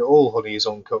would hope that all honey is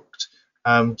uncooked.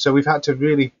 So we've had to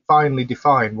really finely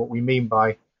define what we mean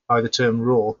by the term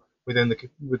raw within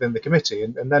the committee,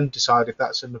 and then decide if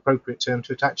that's an appropriate term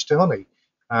to attach to honey,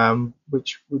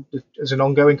 which is an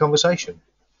ongoing conversation.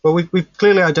 Well, we've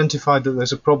clearly identified that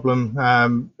there's a problem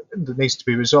that needs to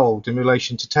be resolved in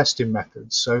relation to testing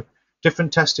methods. So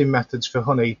different testing methods for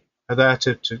honey are there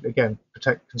to again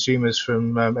protect consumers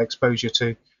from exposure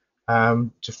to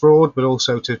fraud, but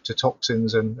also to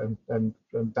toxins and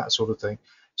that sort of thing.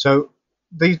 So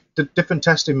the different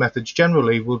testing methods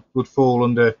generally would fall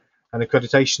under an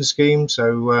accreditation scheme.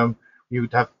 So you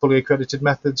would have fully accredited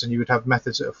methods, and you would have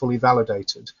methods that are fully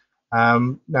validated.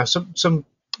 Now,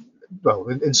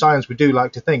 in science, we do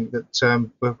like to think that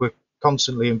we're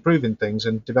constantly improving things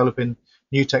and developing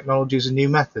new technologies and new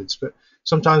methods, but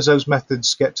sometimes those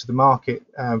methods get to the market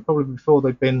probably before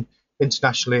they've been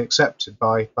internationally accepted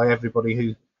by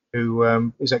everybody who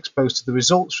is exposed to the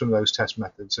results from those test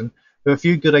methods. And there are a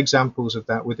few good examples of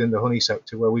that within the honey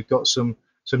sector, where we've got some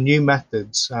new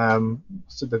methods.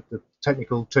 So the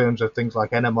technical terms of things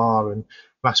like NMR and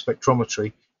mass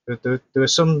spectrometry. There are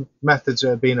some methods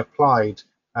that are being applied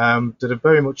that are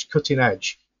very much cutting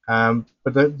edge,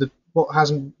 but what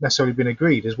hasn't necessarily been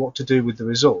agreed is what to do with the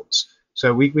results.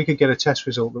 So we could get a test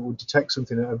result that would detect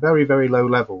something at a very, very low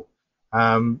level,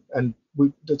 and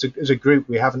as a group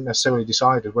we haven't necessarily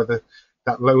decided whether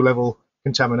that low level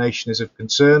contamination is of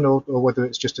concern or whether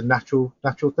it's just a natural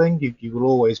thing. You will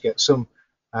always get some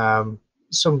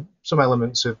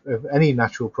elements of any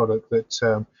natural product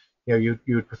that you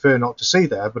would prefer not to see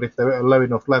there, but if they're at a low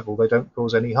enough level they don't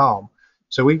cause any harm.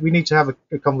 So we need to have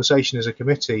a conversation as a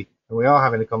committee, and we are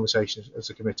having a conversation as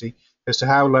a committee as to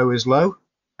how low is low,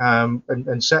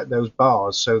 and set those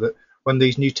bars so that when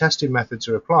these new testing methods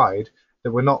are applied,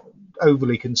 that we're not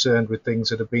overly concerned with things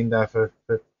that have been there for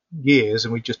years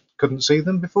and we just couldn't see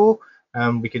them before.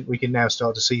 We can now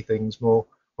start to see things more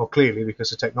clearly because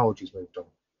the technology's moved on.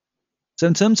 So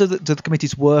in terms of the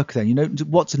committee's work then,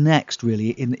 what's next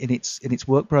really in its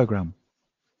work programme?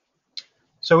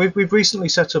 So we've recently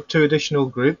set up 2 additional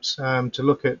groups to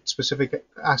look at specific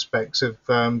aspects of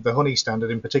the honey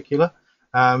standard in particular.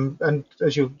 And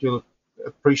as you'll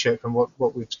appreciate from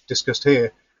what we've discussed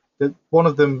here, that one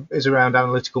of them is around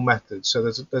analytical methods. So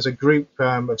there's a group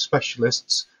of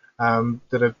specialists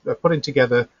that are putting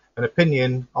together an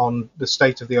opinion on the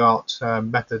state-of-the-art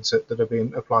methods that are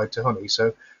being applied to honey.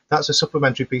 So that's a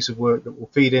supplementary piece of work that will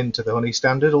feed into the honey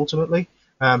standard ultimately,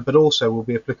 but also will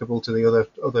be applicable to the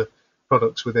other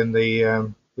products within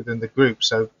the group.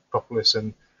 So propolis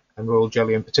and royal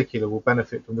jelly in particular will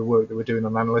benefit from the work that we're doing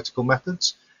on analytical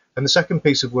methods. And the second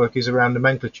piece of work is around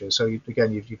nomenclature. So you've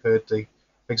heard the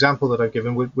example that I've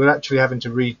given. We're actually having to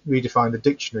redefine the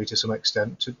dictionary to some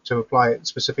extent to apply it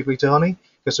specifically to honey,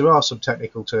 because there are some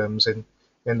technical terms in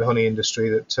the honey industry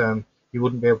that you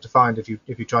wouldn't be able to find if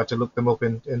you tried to look them up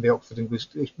in the Oxford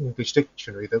English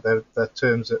Dictionary. That they're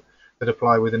terms that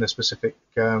apply within a specific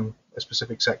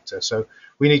sector. So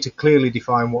we need to clearly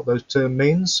define what those terms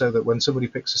means, so that when somebody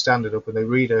picks a standard up and they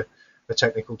read a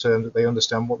technical term, that they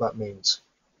understand what that means.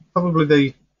 Probably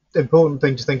the important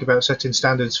thing to think about setting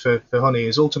standards for honey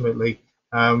is ultimately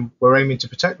we're aiming to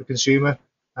protect the consumer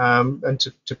and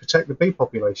to protect the bee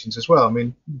populations as well. I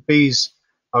mean, bees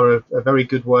are a very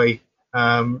good way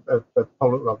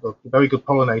very good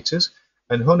pollinators,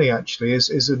 and honey actually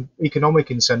is an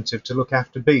economic incentive to look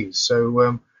after bees.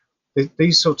 So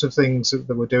these sorts of things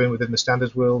that we're doing within the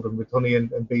standards world and with honey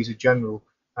and bees in general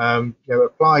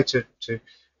apply to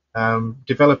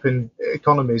developing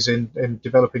economies in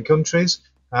developing countries,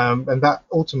 and that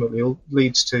ultimately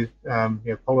leads to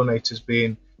pollinators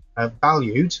being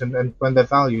valued, and when they're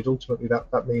valued, ultimately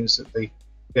that means that the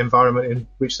environment in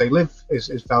which they live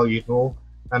is valued more,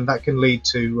 and that can lead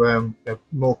to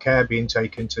more care being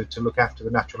taken to look after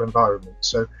the natural environment.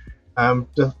 So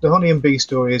the honey and bee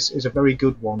story is a very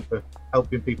good one for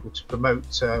helping people to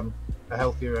promote a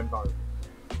healthier environment.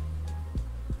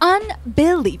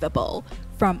 Unbelievable!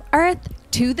 From Earth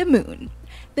to the Moon.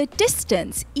 The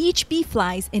distance each bee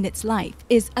flies in its life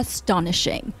is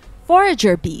astonishing.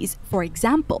 Forager bees, for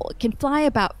example, can fly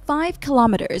about 5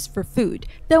 kilometers for food,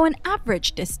 though an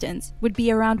average distance would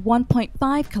be around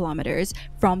 1.5 kilometers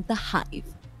from the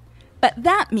hive. But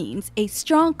that means a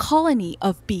strong colony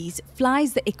of bees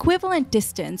flies the equivalent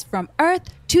distance from Earth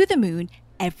to the Moon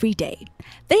every day.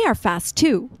 They are fast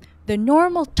too. The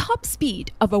normal top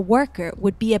speed of a worker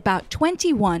would be about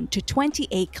 21 to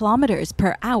 28 kilometers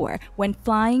per hour when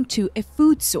flying to a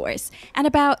food source, and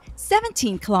about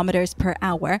 17 kilometers per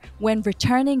hour when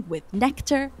returning with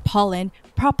nectar, pollen,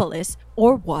 propolis,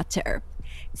 or water.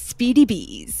 Speedy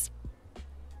bees.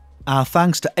 Our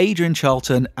thanks to Adrian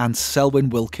Charlton and Selwyn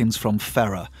Wilkins from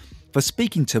FERA for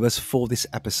speaking to us for this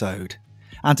episode,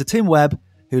 and to Tim Webb,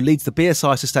 who leads the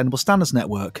BSI Sustainable Standards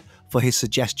Network, for his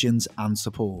suggestions and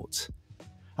support.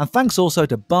 And thanks also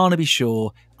to Barnaby Shaw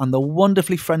and the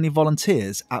wonderfully friendly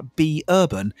volunteers at Bee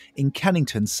Urban in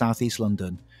Kennington, South East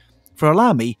London, for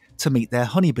allowing me to meet their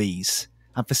honeybees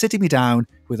and for sitting me down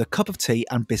with a cup of tea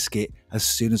and biscuit as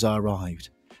soon as I arrived.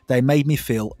 They made me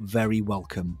feel very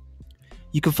welcome.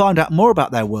 You can find out more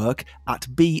about their work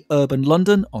at Bee Urban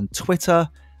London on Twitter,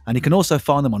 and you can also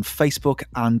find them on Facebook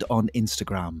and on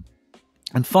Instagram.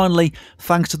 And finally,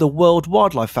 thanks to the World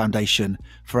Wildlife Foundation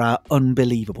for our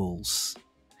unbelievables.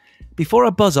 Before I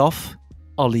buzz off,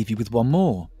 I'll leave you with one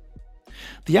more.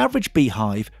 The average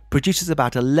beehive produces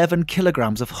about 11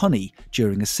 kilograms of honey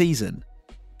during a season.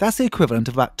 That's the equivalent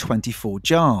of about 24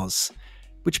 jars.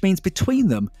 which means between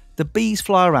them, the bees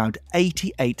fly around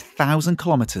 88,000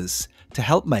 kilometres to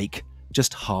help make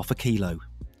just half a kilo.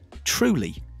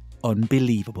 Truly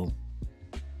unbelievable.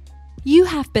 You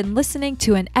have been listening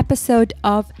to an episode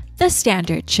of The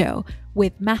Standard Show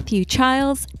with Matthew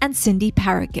Childs and Cindy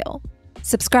Paragill.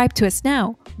 Subscribe to us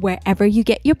now wherever you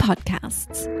get your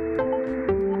podcasts.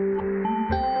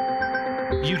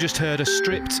 You just heard a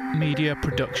Stripped Media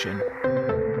production.